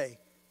one day,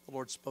 the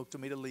Lord spoke to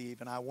me to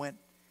leave. And I went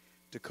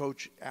to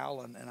Coach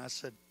Allen and I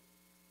said,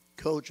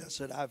 "Coach," I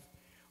said, "I've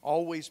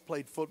always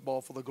played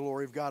football for the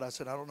glory of God." I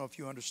said, "I don't know if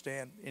you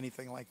understand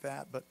anything like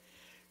that, but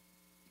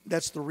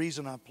that's the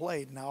reason I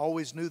played. And I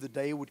always knew the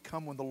day would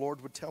come when the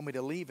Lord would tell me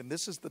to leave. And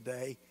this is the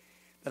day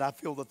that I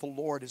feel that the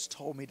Lord has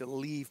told me to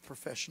leave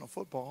professional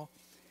football.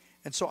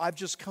 And so I've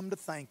just come to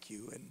thank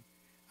you. And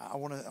I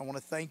want to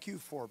thank you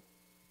for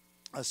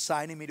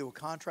assigning me to a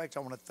contract.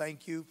 I want to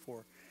thank you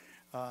for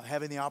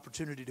having the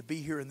opportunity to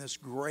be here in this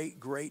great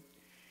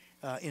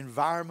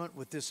environment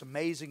with this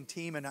amazing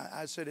team." And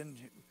I said, and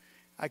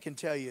I can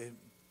tell you,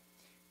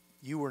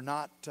 you were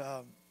not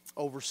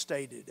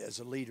overstated as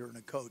a leader and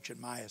a coach in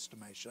my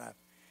estimation.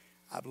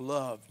 I've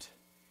loved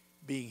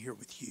being here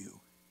with you.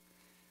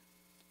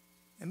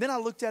 And then I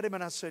looked at him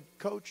and I said,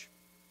 "Coach,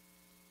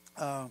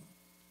 I've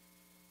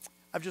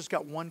just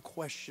got one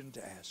question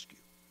to ask you.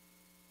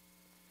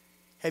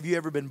 Have you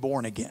ever been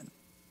born again?"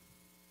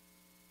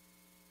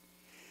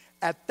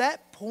 At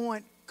that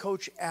point,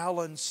 Coach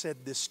Allen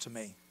said this to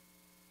me.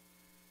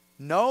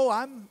 "No,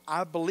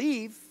 I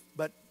believe,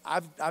 but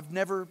I've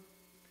never,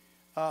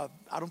 I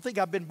don't think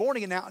I've been born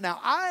again." Now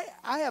I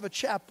have a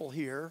chapel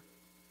here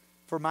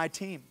for my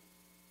team.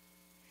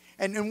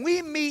 And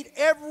we meet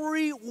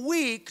every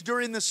week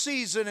during the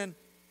season. And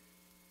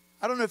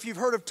I don't know if you've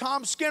heard of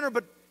Tom Skinner,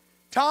 but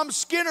Tom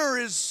Skinner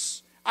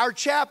is our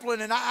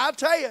chaplain. And I'll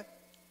tell you,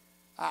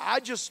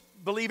 I just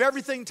believe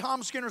everything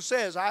Tom Skinner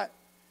says.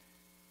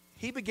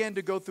 He began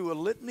to go through a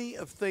litany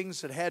of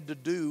things that had to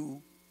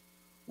do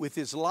with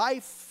his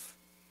life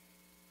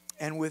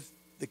and with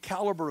the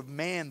caliber of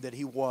man that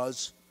he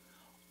was,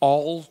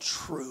 all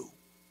true.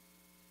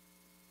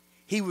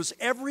 He was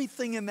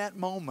everything in that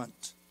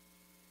moment,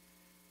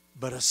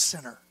 but a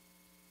sinner.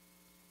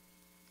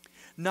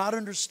 Not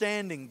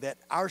understanding that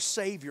our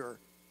Savior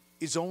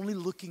is only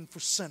looking for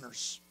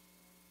sinners.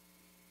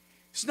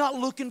 He's not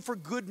looking for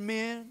good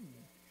men.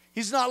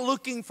 He's not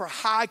looking for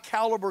high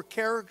caliber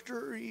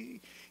character.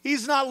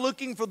 He's not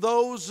looking for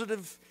those that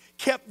have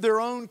kept their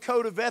own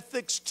code of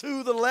ethics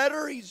to the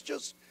letter. He's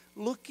just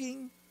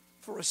looking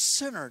for a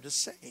sinner to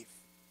save.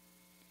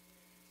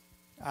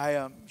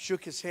 I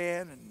shook his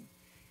hand and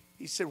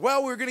he said,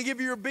 well, we're going to give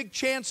you a big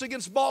chance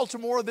against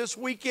Baltimore this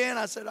weekend.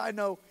 I said, I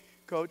know,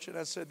 Coach. And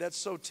I said, that's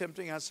so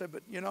tempting. I said,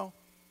 but you know,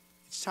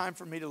 it's time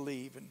for me to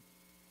leave. And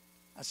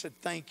I said,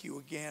 thank you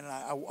again. And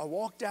I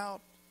walked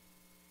out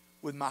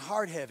with my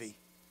heart heavy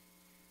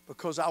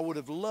because I would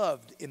have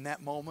loved in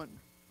that moment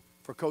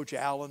for Coach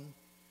Allen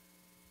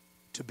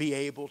to be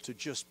able to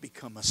just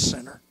become a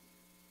sinner.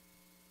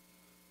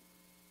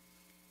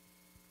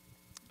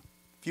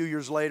 A few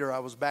years later, I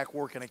was back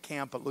working at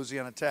camp at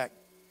Louisiana Tech.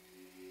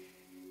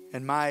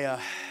 And my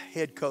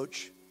head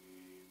coach,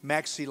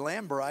 Maxie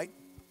Lambright,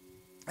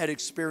 had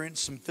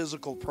experienced some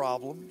physical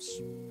problems.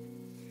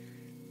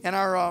 And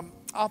our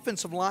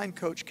offensive line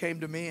coach came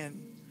to me,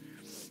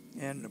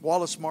 and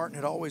Wallace Martin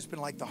had always been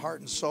like the heart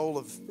and soul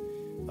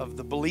of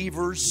the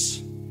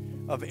believers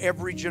of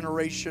every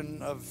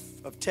generation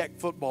of Tech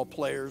football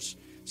players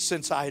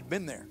since I had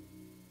been there.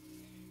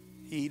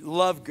 He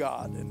loved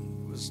God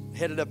and was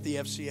headed up the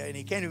FCA. And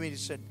he came to me and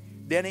he said,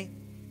 Denny,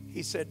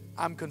 he said,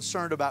 I'm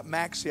concerned about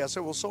Maxie. I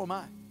said, well, so am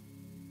I.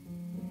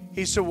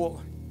 He said,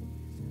 well,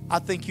 I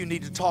think you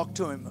need to talk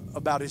to him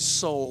about his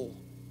soul.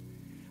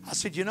 I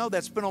said, you know,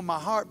 that's been on my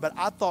heart, but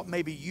I thought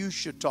maybe you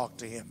should talk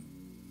to him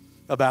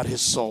about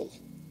his soul.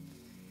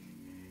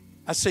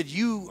 I said,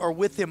 you are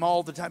with him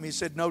all the time. He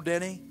said, no,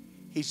 Denny.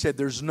 He said,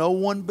 there's no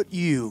one but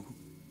you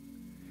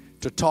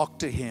to talk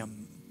to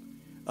him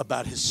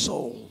about his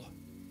soul.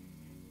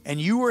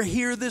 And you are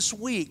here this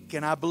week,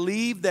 and I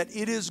believe that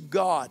it is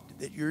God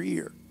that you're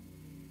here.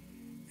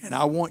 And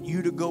I want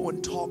you to go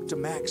and talk to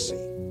Maxie.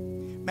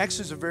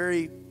 Maxie's a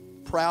very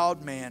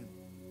proud man.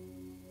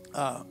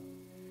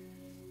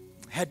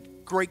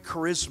 Had great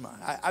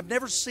charisma. I've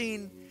never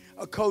seen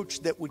a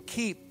coach that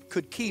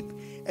could keep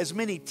as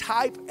many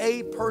type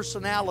A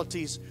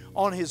personalities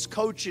on his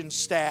coaching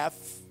staff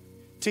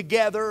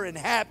together and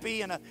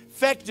happy and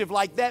effective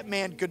like that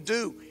man could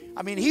do.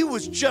 I mean, he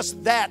was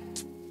just that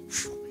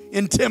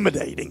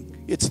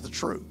intimidating. It's the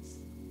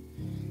truth.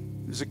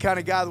 He was the kind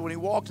of guy that when he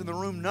walked in the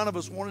room, none of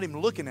us wanted him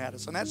looking at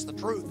us, and that's the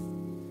truth.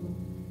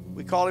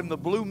 We call him the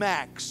Blue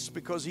Max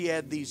because he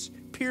had these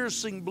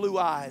piercing blue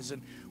eyes,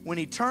 and when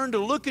he turned to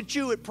look at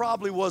you, it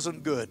probably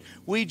wasn't good.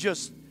 We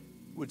just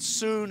would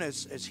soon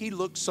as he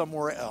looked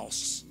somewhere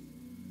else.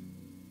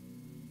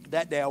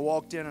 That day I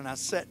walked in and I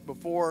sat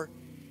before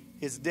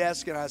his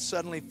desk, and I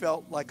suddenly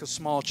felt like a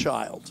small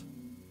child,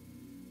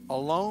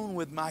 alone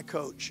with my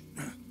coach.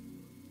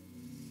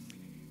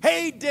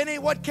 Hey, Denny,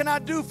 what can I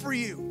do for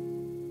you?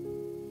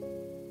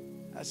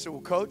 I said,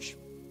 well, Coach,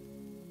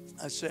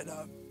 I said,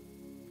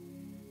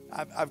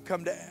 I've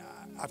come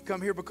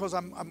here because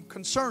I'm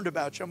concerned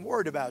about you. I'm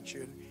worried about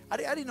you. I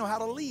didn't know how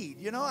to lead.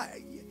 You know,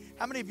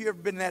 how many of you have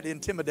ever been that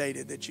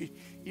intimidated that you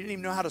didn't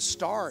even know how to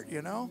start,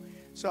 you know?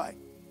 So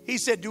he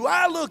said, do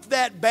I look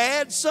that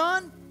bad,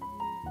 son?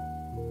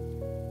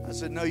 I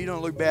said, no, you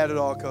don't look bad at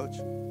all, Coach.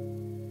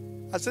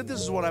 I said,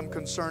 this is what I'm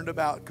concerned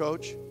about,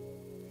 Coach.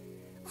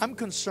 I'm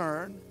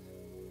concerned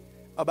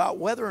about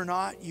whether or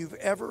not you've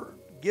ever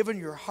given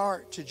your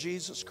heart to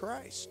Jesus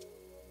Christ.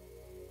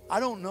 I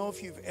don't know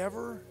if you've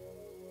ever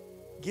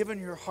given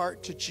your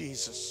heart to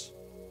Jesus.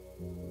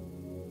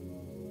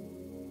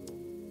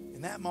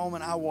 In that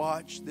moment, I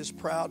watched this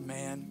proud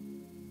man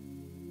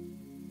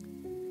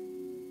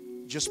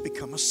just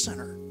become a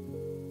sinner.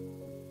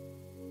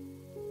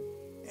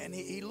 And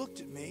he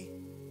looked at me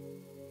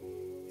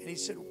and he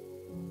said,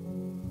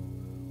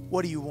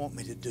 what do you want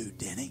me to do,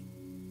 Denny?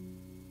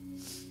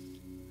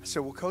 I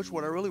said, well, Coach,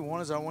 what I really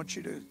want is I want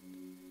you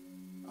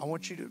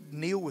to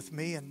kneel with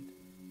me and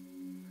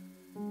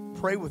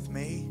pray with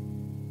me.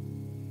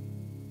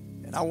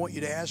 And I want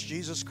you to ask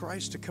Jesus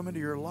Christ to come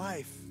into your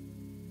life.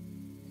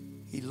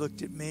 He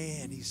looked at me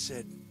and he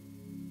said,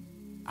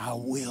 I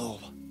will.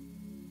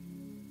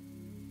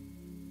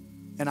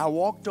 And I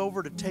walked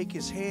over to take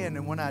his hand,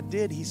 and when I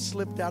did, he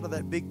slipped out of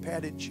that big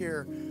padded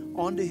chair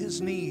onto his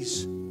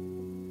knees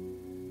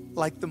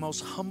like the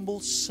most humble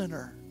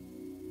sinner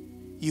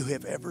you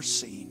have ever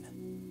seen.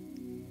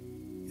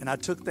 And I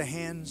took the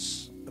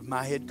hands of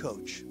my head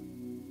coach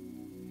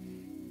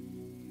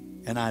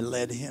and I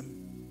led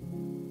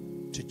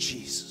him to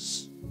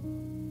Jesus.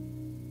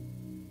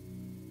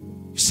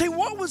 You say,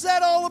 what was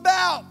that all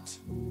about?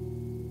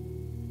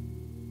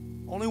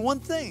 Only one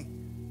thing.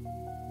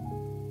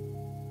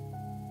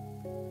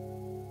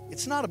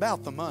 It's not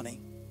about the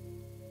money.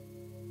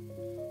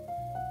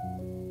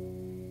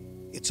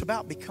 It's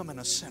about becoming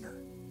a sinner.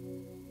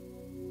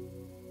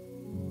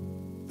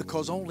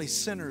 Because only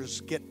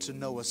sinners get to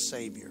know a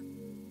Savior.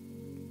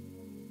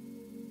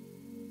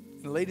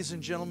 And ladies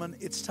and gentlemen,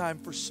 it's time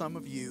for some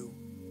of you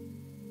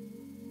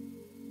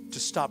to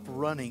stop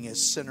running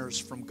as sinners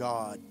from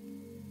God,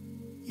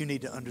 you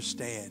need to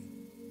understand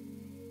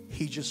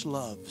He just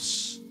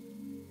loves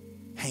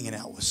hanging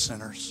out with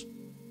sinners.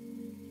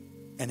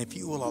 And if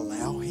you will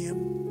allow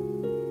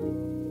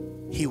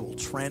Him, He will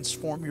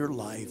transform your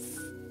life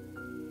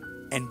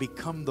and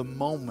become the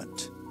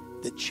moment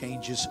that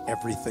changes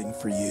everything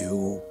for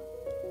you.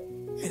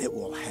 And it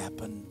will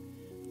happen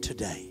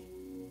today.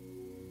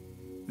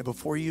 Now,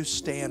 before you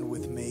stand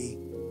with me,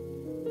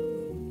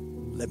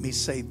 let me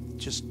say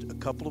just a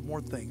couple of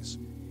more things.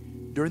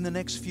 During the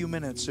next few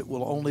minutes, it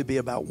will only be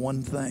about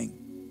one thing.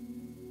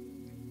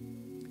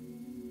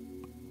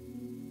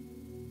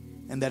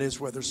 And that is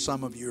whether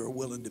some of you are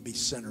willing to be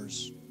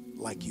sinners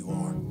like you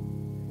are.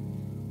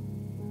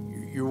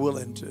 You're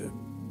willing to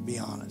be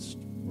honest.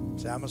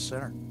 Say, I'm a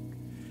sinner.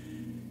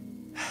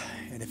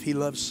 And if He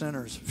loves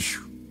sinners,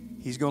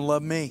 He's going to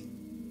love me.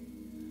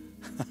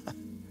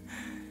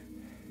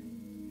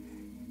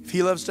 If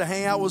He loves to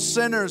hang out with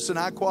sinners, then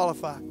I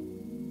qualify.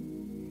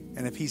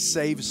 And if He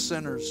saves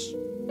sinners,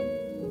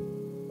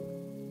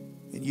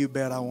 then you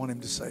bet I want Him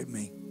to save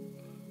me.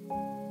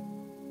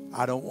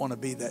 I don't want to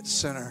be that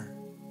sinner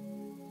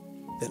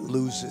that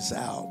loses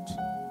out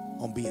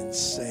on being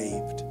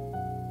saved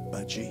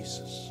by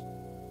Jesus.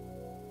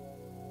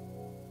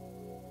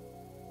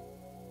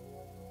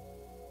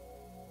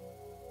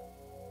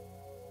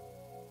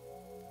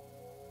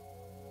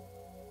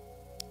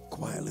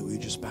 Quietly, will you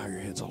just bow your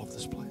heads all over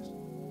this place?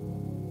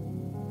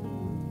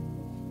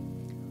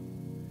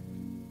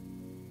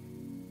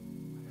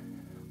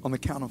 On the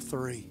count of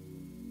 3,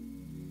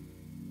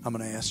 I'm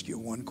going to ask you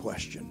one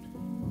question.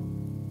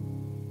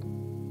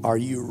 Are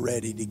you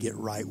ready to get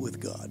right with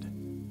God?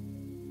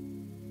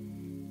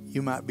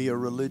 You might be a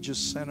religious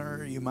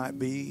sinner. You might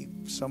be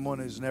someone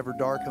who's never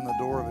darkened the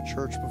door of a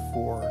church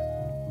before.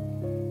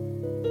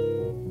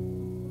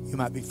 You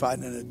might be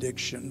fighting an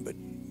addiction, but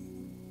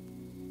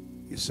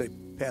you say,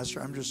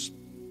 Pastor, I'm just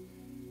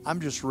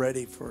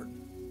ready for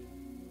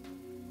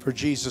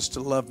Jesus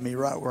to love me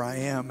right where I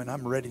am, and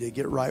I'm ready to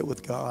get right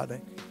with God.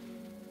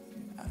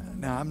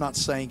 Now, I'm not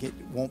saying it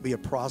won't be a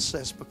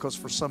process, because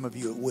for some of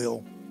you it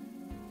will.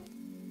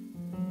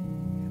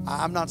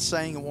 I'm not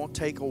saying it won't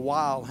take a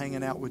while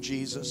hanging out with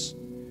Jesus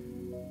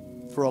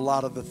for a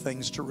lot of the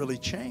things to really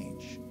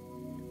change.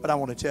 But I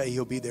want to tell you,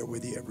 He'll be there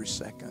with you every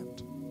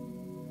second.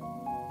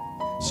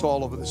 So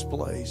all over this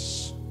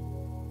place,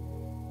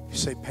 you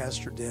say,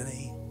 Pastor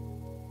Denny,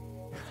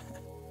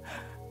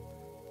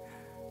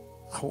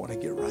 I want to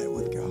get right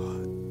with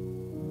God.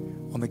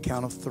 On the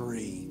count of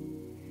 3,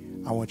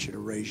 I want you to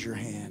raise your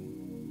hand.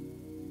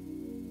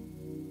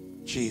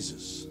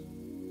 Jesus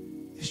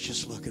is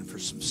just looking for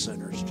some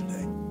sinners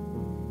today.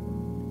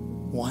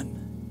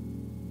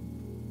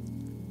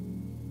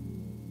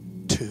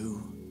 1,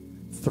 2,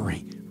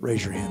 3.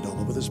 Raise your hand all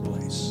over this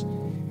place.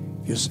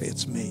 If you say,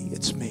 it's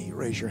me,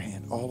 raise your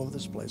hand all over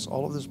this place,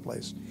 all over this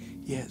place.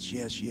 Yes,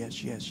 yes,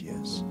 yes, yes,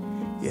 yes.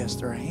 Yes,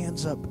 there are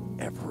hands up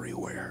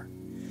everywhere.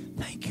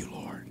 Thank you,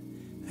 Lord.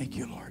 Thank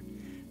you, Lord.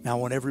 Now, I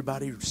want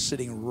everybody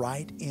sitting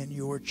right in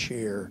your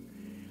chair,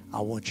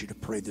 I want you to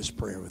pray this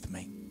prayer with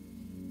me.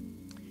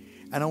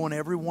 And I want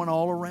everyone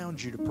all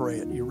around you to pray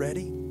it. You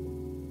ready?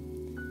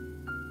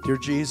 Dear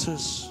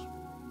Jesus,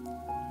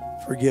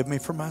 forgive me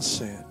for my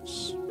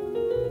sins.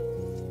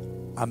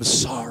 I'm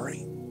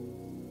sorry.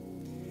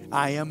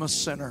 I am a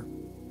sinner.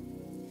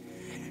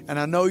 And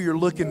I know you're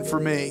looking for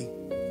me.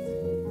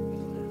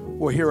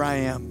 Well, here I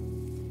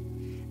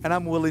am. And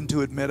I'm willing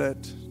to admit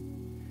it,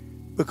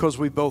 because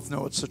we both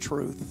know it's the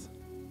truth.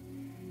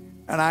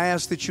 And I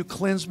ask that you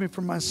cleanse me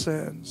from my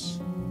sins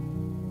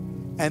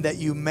and that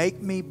you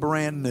make me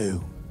brand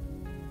new.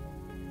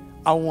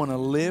 I want to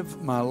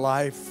live my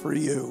life for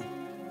you.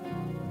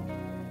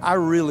 I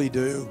really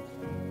do.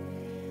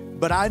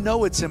 But I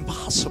know it's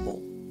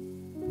impossible.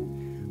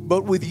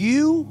 But with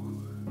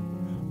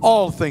you,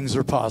 all things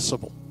are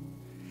possible.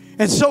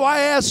 And so I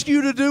ask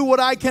you to do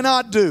what I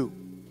cannot do.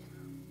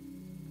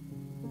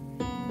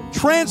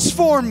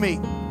 Transform me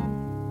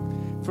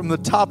from the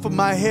top of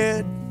my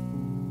head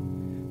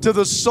to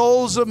the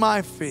soles of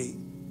my feet.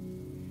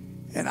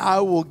 And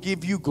I will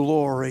give you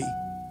glory.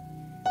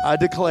 I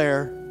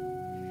declare,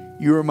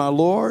 you are my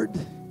Lord,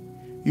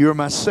 you are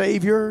my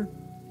Savior,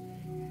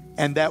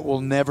 and that will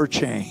never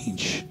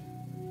change.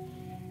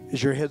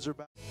 As your heads are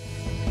bowed.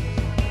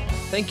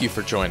 Thank you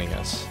for joining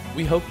us.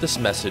 We hope this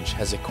message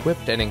has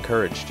equipped and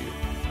encouraged you.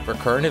 For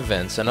current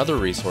events and other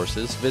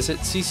resources, visit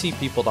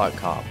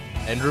ccpeople.com.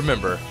 And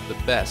remember, the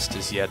best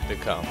is yet to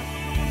come.